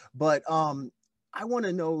narrative. But I want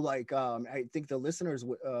to know, I think the listeners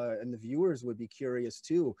and the viewers would be curious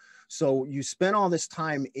too. So you spent all this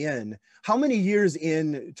time in, how many years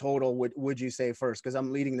in total would you say first? Because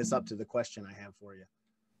I'm leading this up to the question I have for you.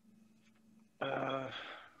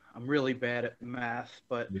 I'm really bad at math,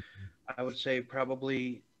 but I would say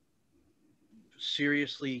probably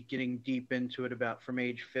seriously getting deep into it about from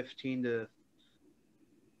age 15 to,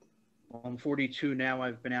 well, I'm 42 now.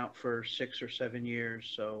 I've been out for 6 or 7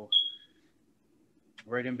 years. So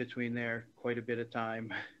right in between there, quite a bit of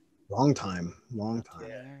time. Long time.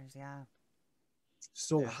 Years, yeah.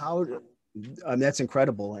 So that's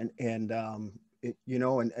incredible. And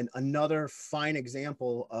another fine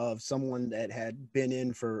example of someone that had been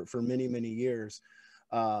in for many, many years.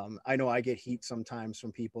 I know I get heat sometimes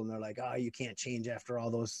from people, and they're like, "Oh, you can't change after all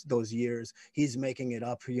those years. He's making it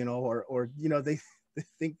up," or they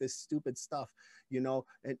think this stupid stuff,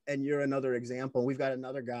 and you're another example. We've got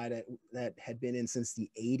another guy that had been in since the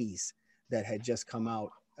 80s that had just come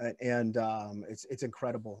out, and it's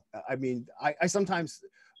incredible. I mean, I sometimes,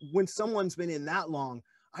 when someone's been in that long,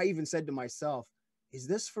 I even said to myself, is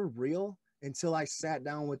this for real? Until I sat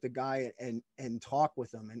down with the guy and talked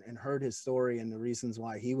with him and heard his story and the reasons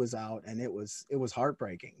why he was out. And it was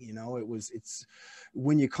heartbreaking. It's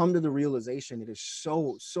when you come to the realization, it is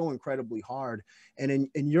so incredibly hard. And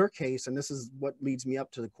in your case, and this is what leads me up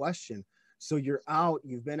to the question. So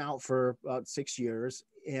you've been out for about 6 years,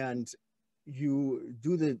 and you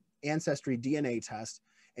do the ancestry DNA test,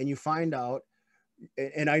 and you find out,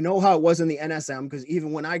 and I know how it was in the NSM, because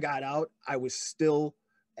even when I got out, I was still,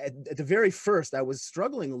 at the very first, I was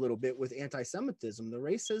struggling a little bit with anti-Semitism. The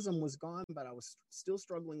racism was gone, but I was still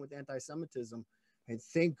struggling with anti-Semitism. And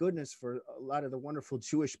thank goodness for a lot of the wonderful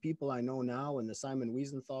Jewish people I know now in the Simon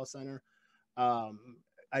Wiesenthal Center.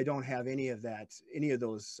 I don't have any of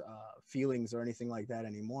those feelings or anything like that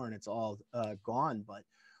anymore, and it's all gone. But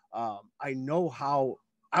I know how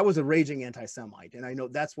I was a raging anti-Semite, and I know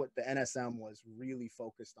that's what the NSM was really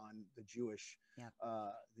focused on, the Jewish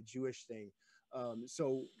thing.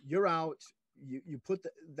 So you're out, you put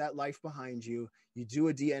that life behind you, you do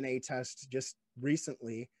a DNA test just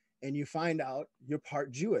recently, and you find out you're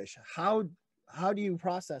part Jewish. How do you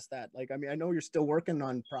process that? I mean, I know you're still working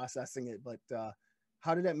on processing it, but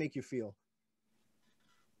how did that make you feel?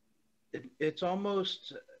 It's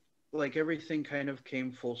almost like everything kind of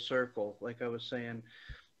came full circle. Like I was saying,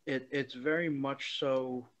 it's very much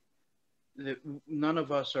so that none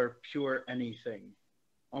of us are pure anything.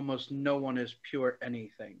 Almost no one is pure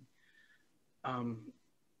anything. And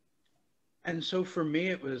so for me,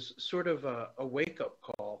 it was sort of a wake-up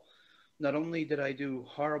call. not only did I do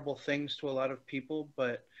horrible things to a lot of people,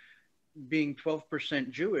 but being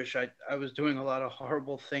 12% Jewish, I was doing a lot of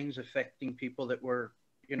horrible things affecting people that were,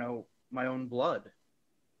 my own blood.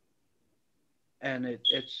 And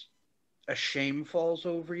it's a shame falls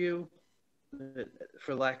over you,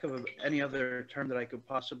 for lack of any other term that I could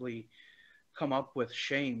possibly come up with.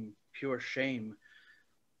 Shame, pure shame.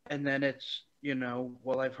 And then it's,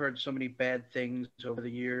 I've heard so many bad things over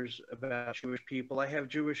the years about Jewish people. I have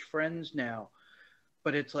Jewish friends now,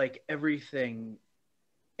 but it's like everything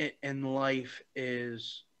in life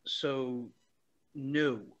is so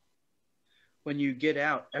new. When you get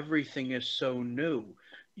out, everything is so new.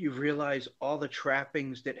 You realize all the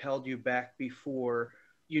trappings that held you back before.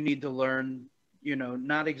 You need to learn,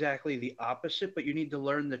 not exactly the opposite, but you need to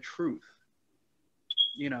learn the truth.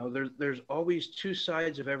 There's always two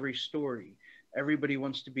sides of every story. Everybody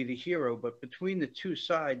wants to be the hero, but between the two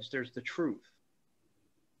sides, there's the truth.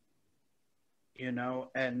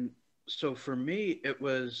 And so for me, it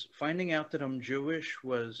was finding out that I'm Jewish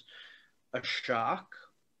was a shock,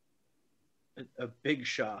 a big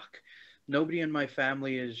shock. Nobody in my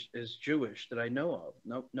family is Jewish that I know of.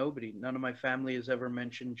 No, nobody. None of my family has ever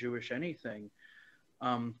mentioned Jewish anything.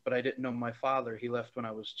 But I didn't know my father. He left when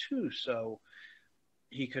I was 2, so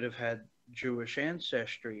he could have had Jewish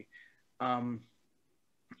ancestry. And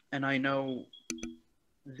I know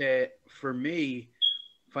that for me,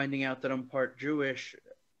 finding out that I'm part Jewish,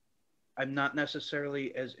 I'm not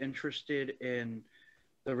necessarily as interested in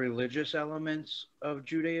the religious elements of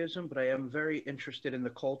Judaism, but I am very interested in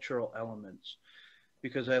the cultural elements,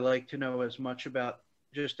 because I like to know as much about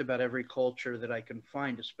just about every culture that I can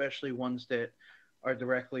find, especially ones that are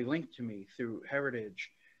directly linked to me through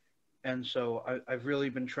heritage. And so I've really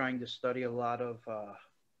been trying to study a lot of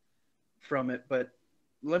from it. But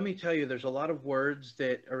let me tell you, there's a lot of words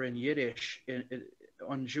that are in Yiddish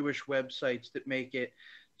on Jewish websites that make it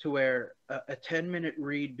to where a 10-minute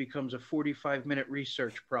read becomes a 45-minute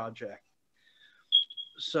research project.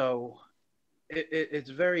 So it's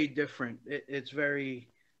very different. It's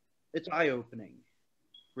eye-opening,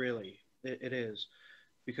 really. It is,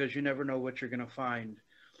 because you never know what you're going to find.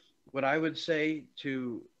 What I would say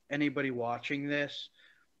to anybody watching this,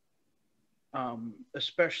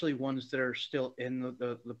 especially ones that are still in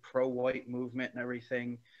the pro-white movement and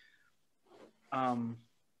everything,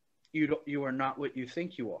 you are not what you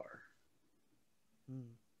think you are.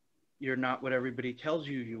 You're not what everybody tells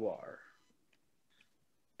you you are.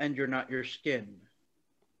 And you're not your skin.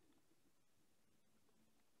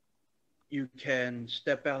 You can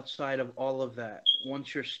step outside of all of that.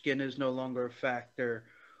 Once your skin is no longer a factor,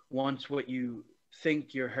 once what you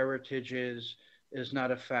think your heritage is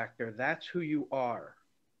not a factor, that's who you are.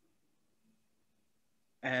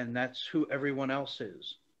 And that's who everyone else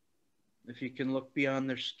is. If you can look beyond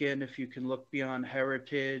their skin, if you can look beyond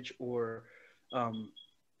heritage or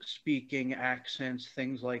speaking, accents,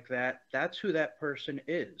 things like that, that's who that person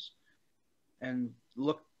is. And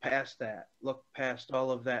look past that, look past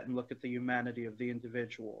all of that, and look at the humanity of the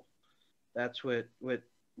individual. That's what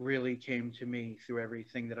really came to me through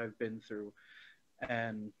everything that I've been through.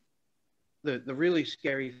 And the really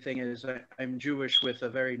scary thing is I'm Jewish with a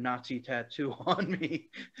very Nazi tattoo on me.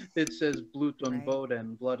 It says Blut und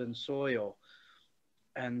Boden, blood and soil.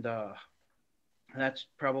 And that's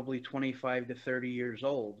probably 25 to 30 years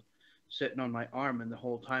old, sitting on my arm, and the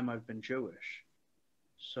whole time I've been Jewish.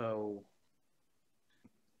 So...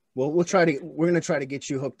 Well, we're going to try to get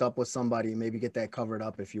you hooked up with somebody and maybe get that covered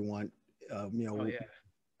up if you want. Oh, yeah.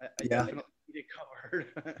 I definitely need it covered.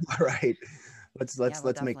 All right. Let's make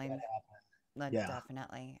that happen.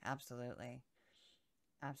 Definitely. Absolutely.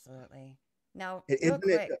 Now, real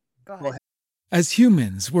quick, go ahead. As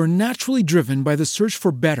humans, we're naturally driven by the search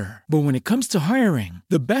for better. But when it comes to hiring,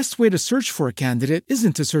 the best way to search for a candidate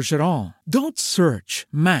isn't to search at all. Don't search,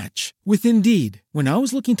 match with Indeed. When I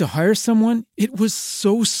was looking to hire someone, it was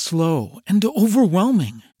so slow and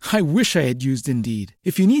overwhelming. I wish I had used Indeed.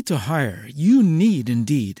 If you need to hire, you need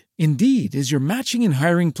Indeed. Indeed is your matching and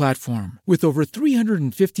hiring platform with over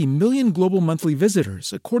 350 million global monthly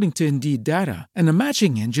visitors, according to Indeed data, and a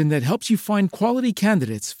matching engine that helps you find quality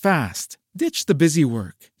candidates fast. Ditch the busy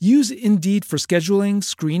work. Use Indeed for scheduling,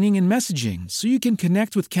 screening, and messaging so you can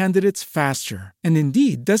connect with candidates faster. And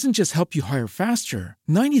Indeed doesn't just help you hire faster.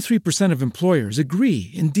 93% of employers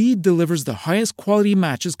agree Indeed delivers the highest quality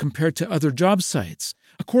matches compared to other job sites,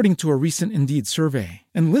 according to a recent Indeed survey.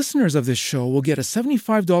 And listeners of this show will get a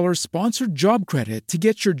 $75 sponsored job credit to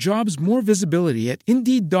get your jobs more visibility at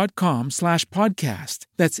Indeed.com/podcast.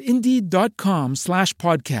 That's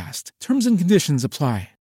Indeed.com/podcast. Terms and conditions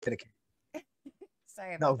apply.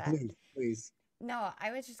 Sorry about that. Please. No,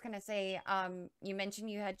 I was just gonna say, you mentioned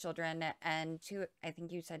you had children, and I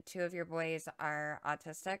think you said two of your boys are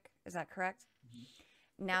autistic. Is that correct?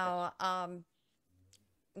 Now,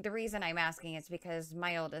 the reason I'm asking is because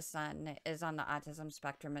my oldest son is on the autism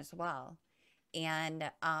spectrum as well. And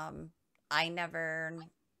I never,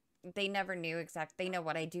 they never knew they know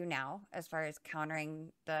what I do now as far as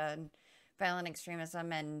countering the violent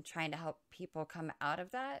extremism and trying to help people come out of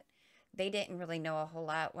that. They didn't really know a whole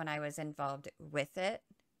lot when I was involved with it,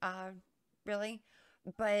 really.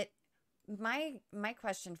 But my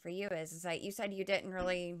question for you is that you said your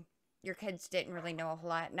kids didn't really know a whole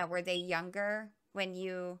lot. Now, were they younger when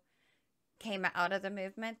you came out of the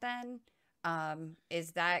movement then?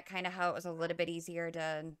 Is that kind of how it was a little bit easier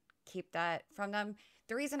to keep that from them?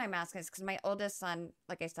 The reason I'm asking is because my oldest son,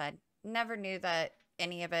 like I said, never knew that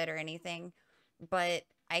any of it or anything, but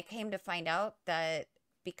I came to find out that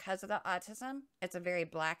because of the autism, it's a very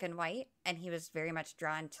black and white, and he was very much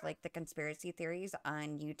drawn to like the conspiracy theories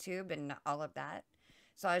on YouTube and all of that.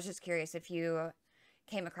 So I was just curious if you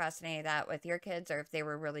came across any of that with your kids, or if they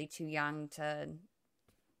were really too young to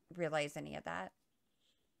realize any of that.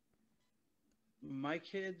 My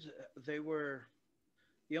kids,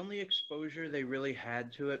 the only exposure they really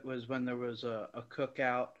had to it was when there was a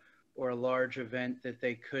cookout or a large event that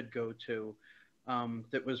they could go to,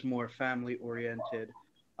 that was more family oriented.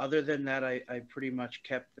 Other than that, I pretty much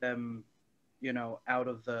kept them, out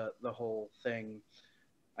of the whole thing.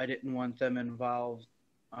 I didn't want them involved,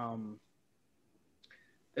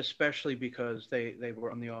 especially because they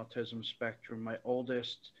were on the autism spectrum. My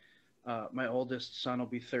oldest son will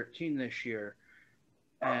be 13 this year,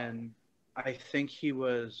 and I think he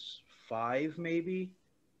was 5 maybe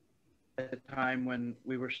at the time when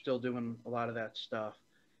we were still doing a lot of that stuff.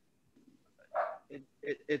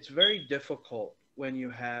 It's very difficult when you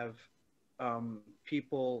have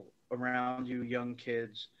people around you, young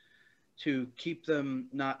kids, to keep them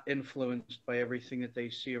not influenced by everything that they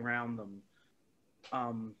see around them.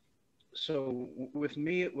 So with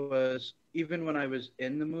me, it was, even when I was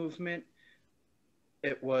in the movement,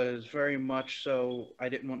 it was very much so I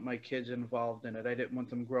didn't want my kids involved in it. I didn't want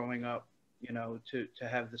them growing up, to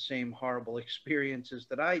have the same horrible experiences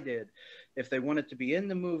that I did. If they wanted to be in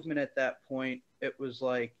the movement at that point, it was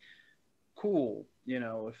like, cool,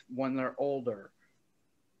 when they're older.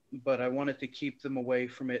 But I wanted to keep them away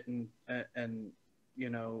from it and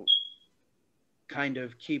kind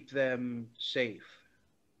of keep them safe.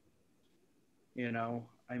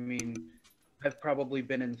 I mean, I've probably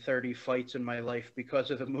been in 30 fights in my life because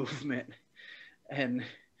of the movement, and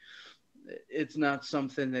it's not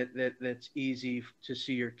something that's easy to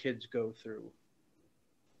see your kids go through.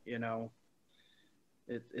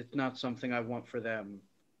 It's not something I want for them.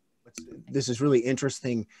 This is really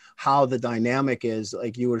interesting how the dynamic is,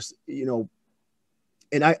 like you were,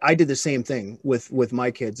 and I did the same thing with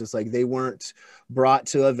my kids. It's like they weren't brought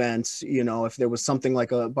to events, if there was something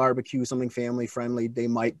like a barbecue, something family friendly,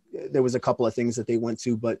 there was a couple of things that they went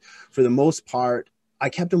to, but for the most part, I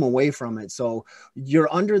kept them away from it. So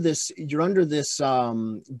you're under this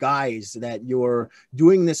guise that you're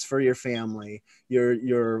doing this for your family,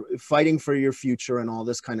 you're fighting for your future and all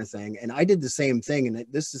this kind of thing. And I did the same thing. And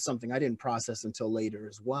this is something I didn't process until later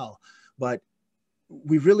as well. But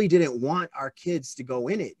we really didn't want our kids to go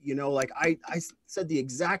in it. Like I said the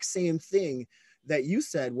exact same thing that you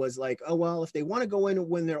said, was like, oh, well, if they want to go in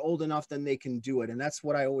when they're old enough, then they can do it. And that's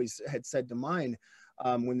what I always had said to mine.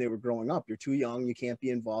 When they were growing up, you're too young, you can't be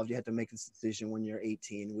involved, you have to make this decision when you're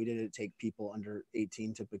 18. We didn't take people under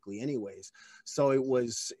 18 typically anyways. So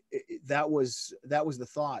that was the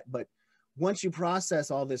thought. But once you process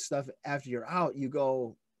all this stuff after you're out, you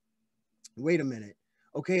go, wait a minute,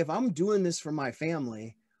 okay, if I'm doing this for my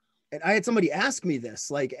family, and I had somebody ask me this,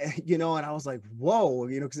 like, and I was like, whoa,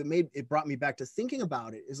 because it brought me back to thinking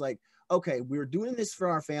about it. It's like, okay, we're doing this for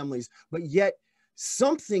our families, but yet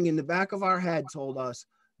something in the back of our head told us,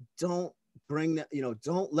 don't bring that,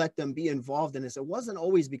 don't let them be involved in this. It wasn't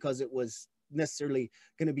always because it was necessarily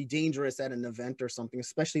going to be dangerous at an event or something,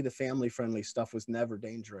 especially the family friendly stuff was never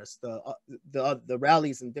dangerous. The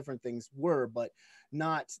rallies and different things were, but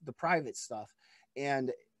not the private stuff.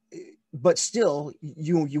 But still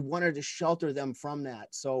you wanted to shelter them from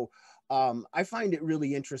that. So I find it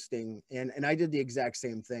really interesting, and I did the exact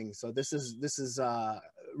same thing. So this is a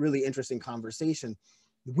really interesting conversation.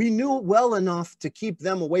 We knew well enough to keep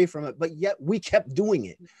them away from it, but yet we kept doing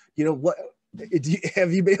it. What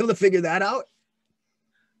have you been able to figure that out?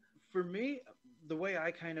 For me, the way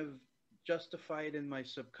I kind of justify it in my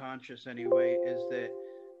subconscious anyway is that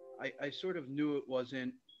I sort of knew it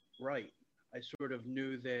wasn't right. I sort of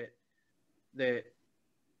knew that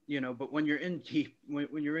you know, but when you're in deep,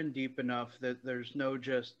 when you're in deep enough that there's no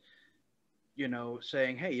just, you know,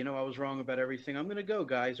 saying, hey, you know, I was wrong about everything. I'm going to go,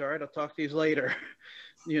 guys. All right, I'll talk to you later.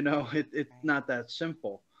 You know, it's not that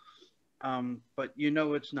simple. But you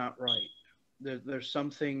know, it's not right. There's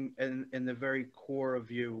something in the very core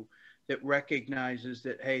of you that recognizes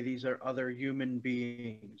that, hey, these are other human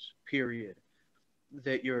beings, period,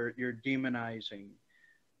 that you're demonizing.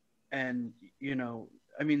 And, you know,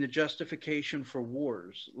 I mean, the justification for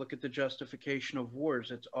wars, look at the justification of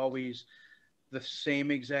wars. It's always the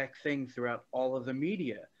same exact thing throughout all of the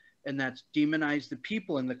media. And that's demonize the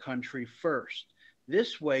people in the country first.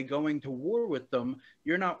 This way, going to war with them,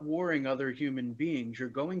 you're not warring other human beings. You're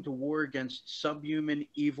going to war against subhuman,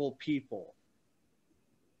 evil people.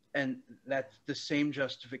 And that's the same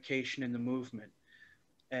justification in the movement.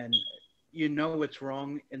 And you know it's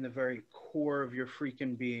wrong in the very core of your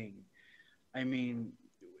freaking being. I mean,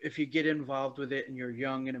 if you get involved with it and you're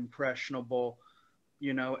young and impressionable,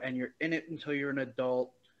 you know, and you're in it until you're an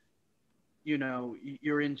adult, you know,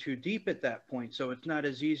 you're in too deep at that point. So it's not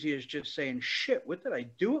as easy as just saying, shit, what did I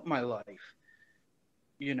do with my life?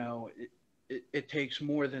 You know, it takes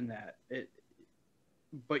more than that.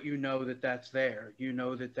 But you know that that's there. You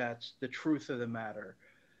know that that's the truth of the matter.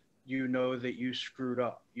 You know that you screwed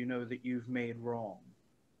up. You know that you've made wrong.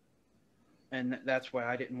 And that's why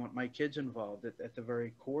I didn't want my kids involved at the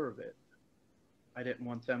very core of it. I didn't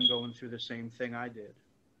want them going through the same thing I did.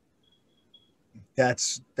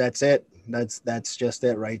 That's it. That's just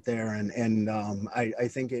it right there. And I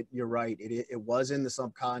think you're right. It was in the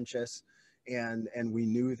subconscious, and we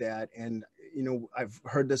knew that. And, you know, I've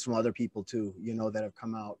heard this from other people too, you know, that have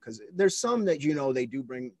come out, because there's some that, you know, they do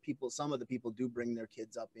bring people, some of the people do bring their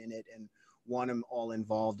kids up in it and want them all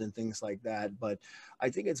involved and things like that. But I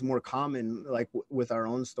think it's more common, like with our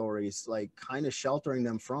own stories, like kind of sheltering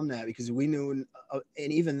them from that, because we knew, and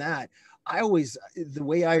even that,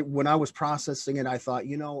 when I was processing it, I thought,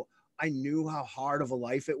 you know, I knew how hard of a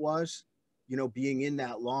life it was, you know, being in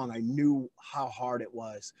that long. I knew how hard it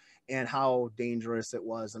was and how dangerous it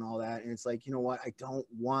was and all that. And it's like, you know what, I don't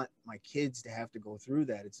want my kids to have to go through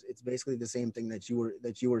that. It's basically the same thing that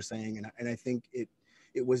you were saying. And I think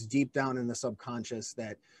it was deep down in the subconscious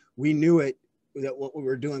that we knew it, that what we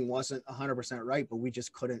were doing wasn't 100% right, but we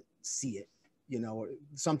just couldn't see it. You know,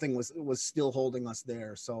 something was still holding us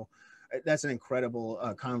there. So that's an incredible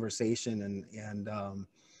conversation and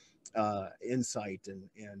insight.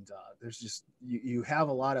 And there's just, you have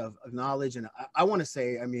a lot of knowledge. And I want to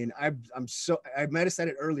say, I mean, I might have said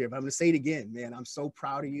it earlier, but I'm going to say it again, man. I'm so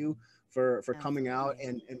proud of you for coming out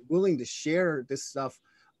and willing to share this stuff.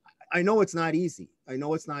 I know it's not easy.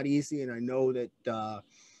 And I know that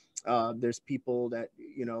there's people that,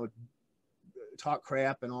 you know, talk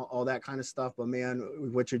crap and all that kind of stuff. But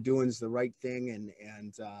man, what you're doing is the right thing.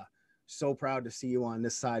 And so proud to see you on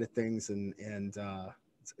this side of things. And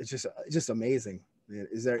it's just amazing.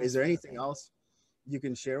 Is there anything else you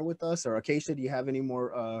can share with us? Or Acacia, do you have any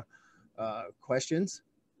more questions?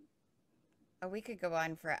 Oh, we could go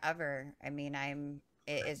on forever. I mean,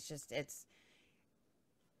 it's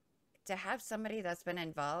to have somebody that's been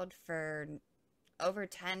involved for over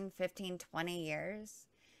 10, 15, 20 years,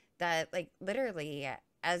 that like literally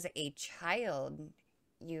as a child,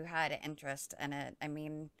 you had an interest in it. I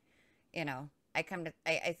mean, you know, I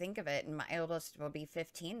think of it, and my oldest will be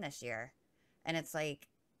 15 this year. And it's like,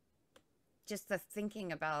 just the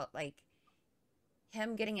thinking about like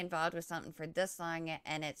him getting involved with something for this long,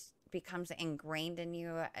 and it becomes ingrained in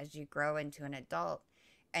you as you grow into an adult.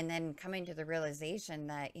 And then coming to the realization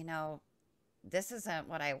that, you know, this isn't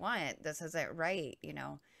what I want. This isn't right. You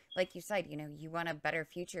know, like you said, you know, you want a better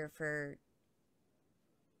future for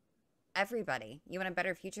everybody. You want a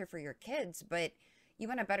better future for your kids, but you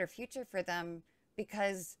want a better future for them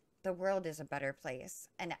because the world is a better place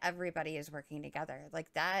and everybody is working together.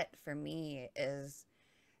 Like that for me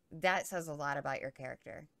that says a lot about your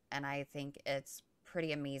character. And I think it's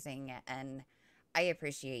pretty amazing. And I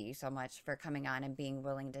appreciate you so much for coming on and being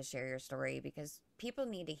willing to share your story, because people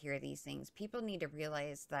need to hear these things. People need to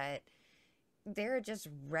realize that there are just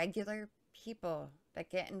regular people that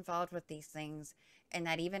get involved with these things, and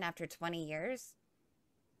that even after 20 years,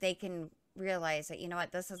 they can realize that, you know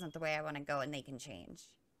what, this isn't the way I want to go, and they can change.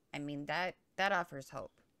 I mean, that offers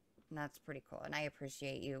hope, and that's pretty cool. And I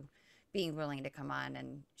appreciate you being willing to come on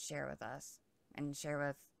and share with us and share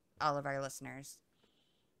with all of our listeners.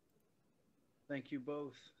 Thank you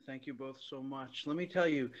both. Thank you both so much. Let me tell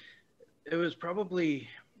you, it was probably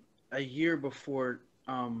a year before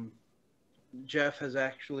Jeff has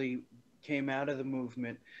actually came out of the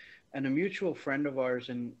movement, and a mutual friend of ours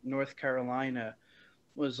in North Carolina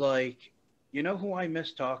was like, you know who I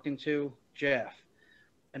miss talking to? Jeff.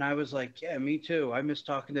 And I was like, yeah, me too. I miss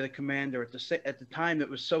talking to the commander. At the time, it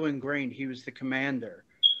was so ingrained. He was the commander,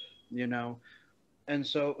 you know. And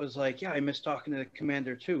so it was like, yeah, I miss talking to the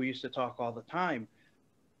commander too. We used to talk all the time,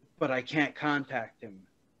 but I can't contact him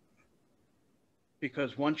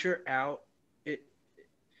because once you're out,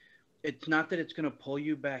 it's not that it's going to pull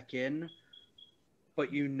you back in,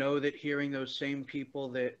 but you know that hearing those same people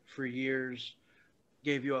that for years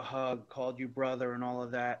gave you a hug, called you brother and all of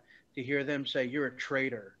that, to hear them say, you're a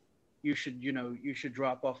traitor. You should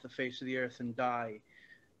drop off the face of the earth and die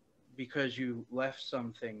because you left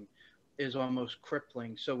something is almost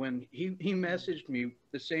crippling. So when he messaged me,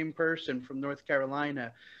 the same person from North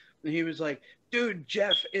Carolina, and he was like, dude,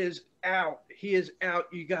 Jeff is out. He is out.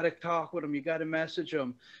 You got to talk with him. You got to message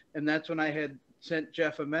him. And that's when I had sent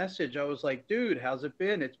Jeff a message. I was like, dude, how's it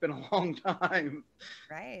been? It's been a long time.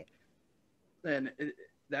 Right. And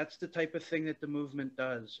that's the type of thing that the movement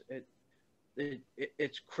does.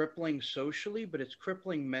 It's crippling socially, but it's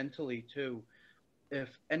crippling mentally too. If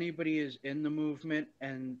anybody is in the movement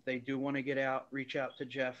and they do want to get out, reach out to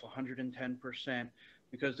Jeff 110%,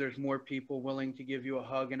 because there's more people willing to give you a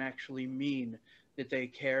hug and actually mean that they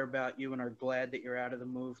care about you and are glad that you're out of the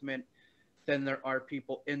movement than there are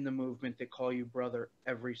people in the movement that call you brother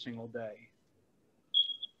every single day.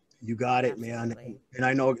 You got it, Absolutely. man. And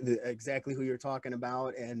I know exactly who you're talking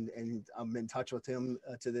about, and I'm in touch with him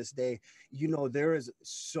to this day. You know, there is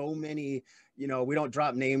so many, you know, we don't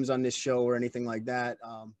drop names on this show or anything like that,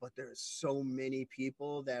 but there's so many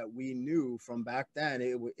people that we knew from back then.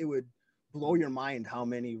 It would blow your mind how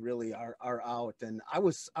many really are out. And I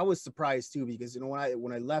was surprised too, because, you know,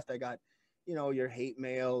 when I left, I got, you know, your hate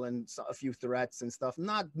mail and a few threats and stuff,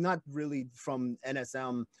 not really from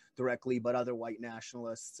NSM directly, but other white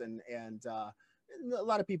nationalists. And a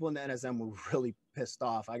lot of people in the NSM were really pissed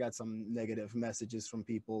off. I got some negative messages from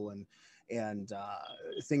people and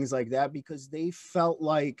things like that, because they felt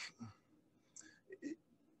like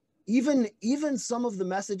even some of the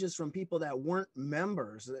messages from people that weren't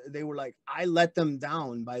members, they were like, I let them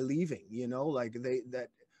down by leaving, you know, like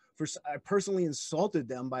I personally insulted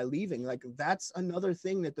them by leaving. Like, that's another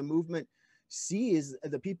thing that the movement sees,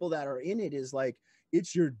 the people that are in it, is like,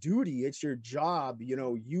 it's your duty, it's your job, you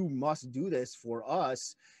know, you must do this for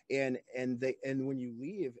us. And when you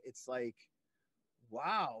leave, it's like,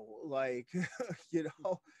 wow, like, you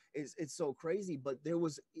know, it's so crazy. But there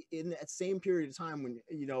was, in that same period of time when,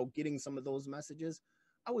 you know, getting some of those messages,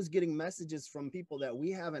 I was getting messages from people that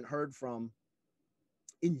we haven't heard from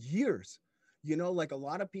in years. You know, like a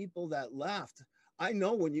lot of people that left, I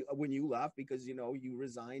know when you left, because, you know, you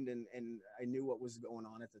resigned and I knew what was going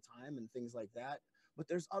on at the time and things like that. But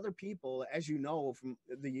there's other people, as you know, from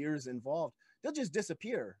the years involved, they'll just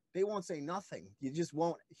disappear. They won't say nothing. You just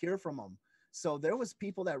won't hear from them. So there was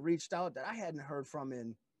people that reached out that I hadn't heard from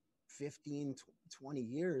in 15, 20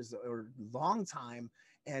 years or long time.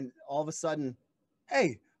 And all of a sudden,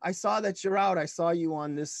 hey, I saw that you're out. I saw you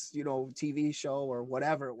on this, you know, TV show or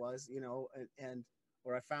whatever it was, you know,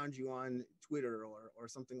 or I found you on Twitter or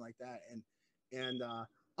something like that. And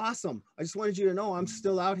awesome. I just wanted you to know I'm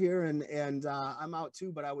still out here and I'm out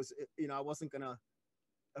too, but I was, you know, I wasn't going to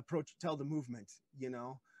tell the movement, you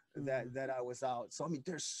know, that I was out. So, I mean,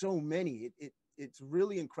 there's so many, it's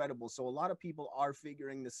really incredible. So a lot of people are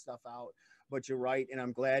figuring this stuff out, but you're right. And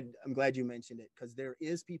I'm glad you mentioned it, because there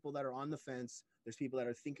is people that are on the fence. There's people that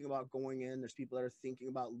are thinking about going in. There's people that are thinking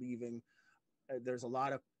about leaving. There's a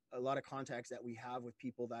lot of contacts that we have with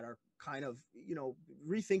people that are kind of, you know,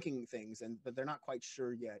 rethinking things, but they're not quite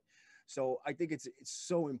sure yet. So I think it's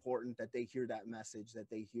so important that they hear that message, that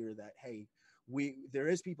they hear that, hey, there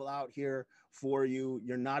is people out here for you.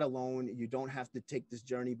 You're not alone. You don't have to take this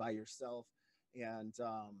journey by yourself. And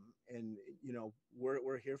you know,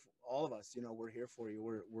 we're here for all of us. You know, we're here for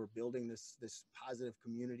you. We're building this positive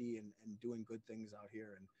community and doing good things out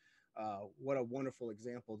here. And what a wonderful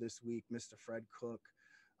example this week, Mr. Fred Cook.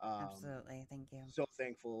 Absolutely. Thank you. So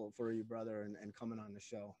thankful for you, brother, and coming on the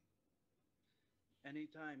show.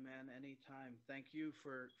 Anytime, man. Anytime. Thank you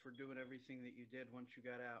for doing everything that you did once you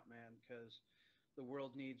got out, man, because the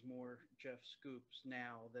world needs more Jeff Scoops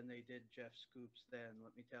now than they did Jeff Scoops then,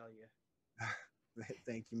 let me tell you.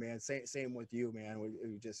 Thank you, man. Same with you, man.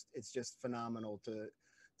 It's just phenomenal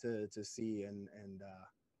to see and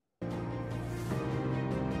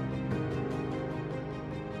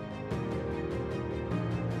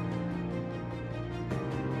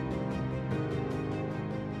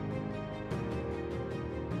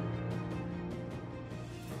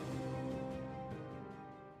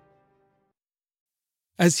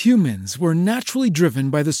As humans, we're naturally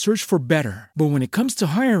driven by the search for better. But when it comes to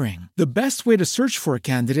hiring, the best way to search for a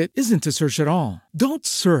candidate isn't to search at all. Don't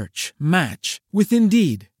search, match with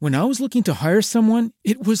Indeed. When I was looking to hire someone,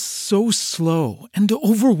 it was so slow and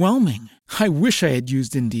overwhelming. I wish I had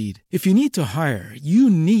used Indeed. If you need to hire, you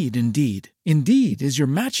need Indeed. Indeed is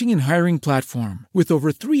your matching and hiring platform with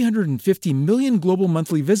over 350 million global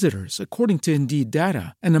monthly visitors, according to Indeed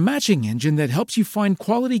data, and a matching engine that helps you find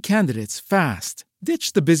quality candidates fast.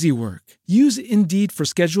 Ditch the busy work. Use Indeed for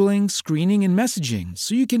scheduling, screening, and messaging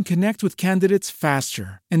so you can connect with candidates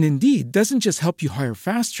faster. And Indeed doesn't just help you hire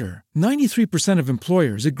faster. 93% of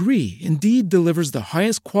employers agree Indeed delivers the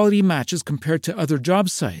highest quality matches compared to other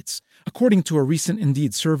job sites, according to a recent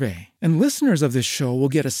Indeed survey. And listeners of this show will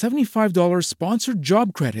get a $75 sponsored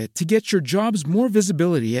job credit to get your jobs more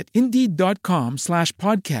visibility at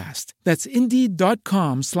Indeed.com/podcast. That's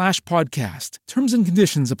Indeed.com/podcast. Terms and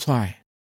conditions apply.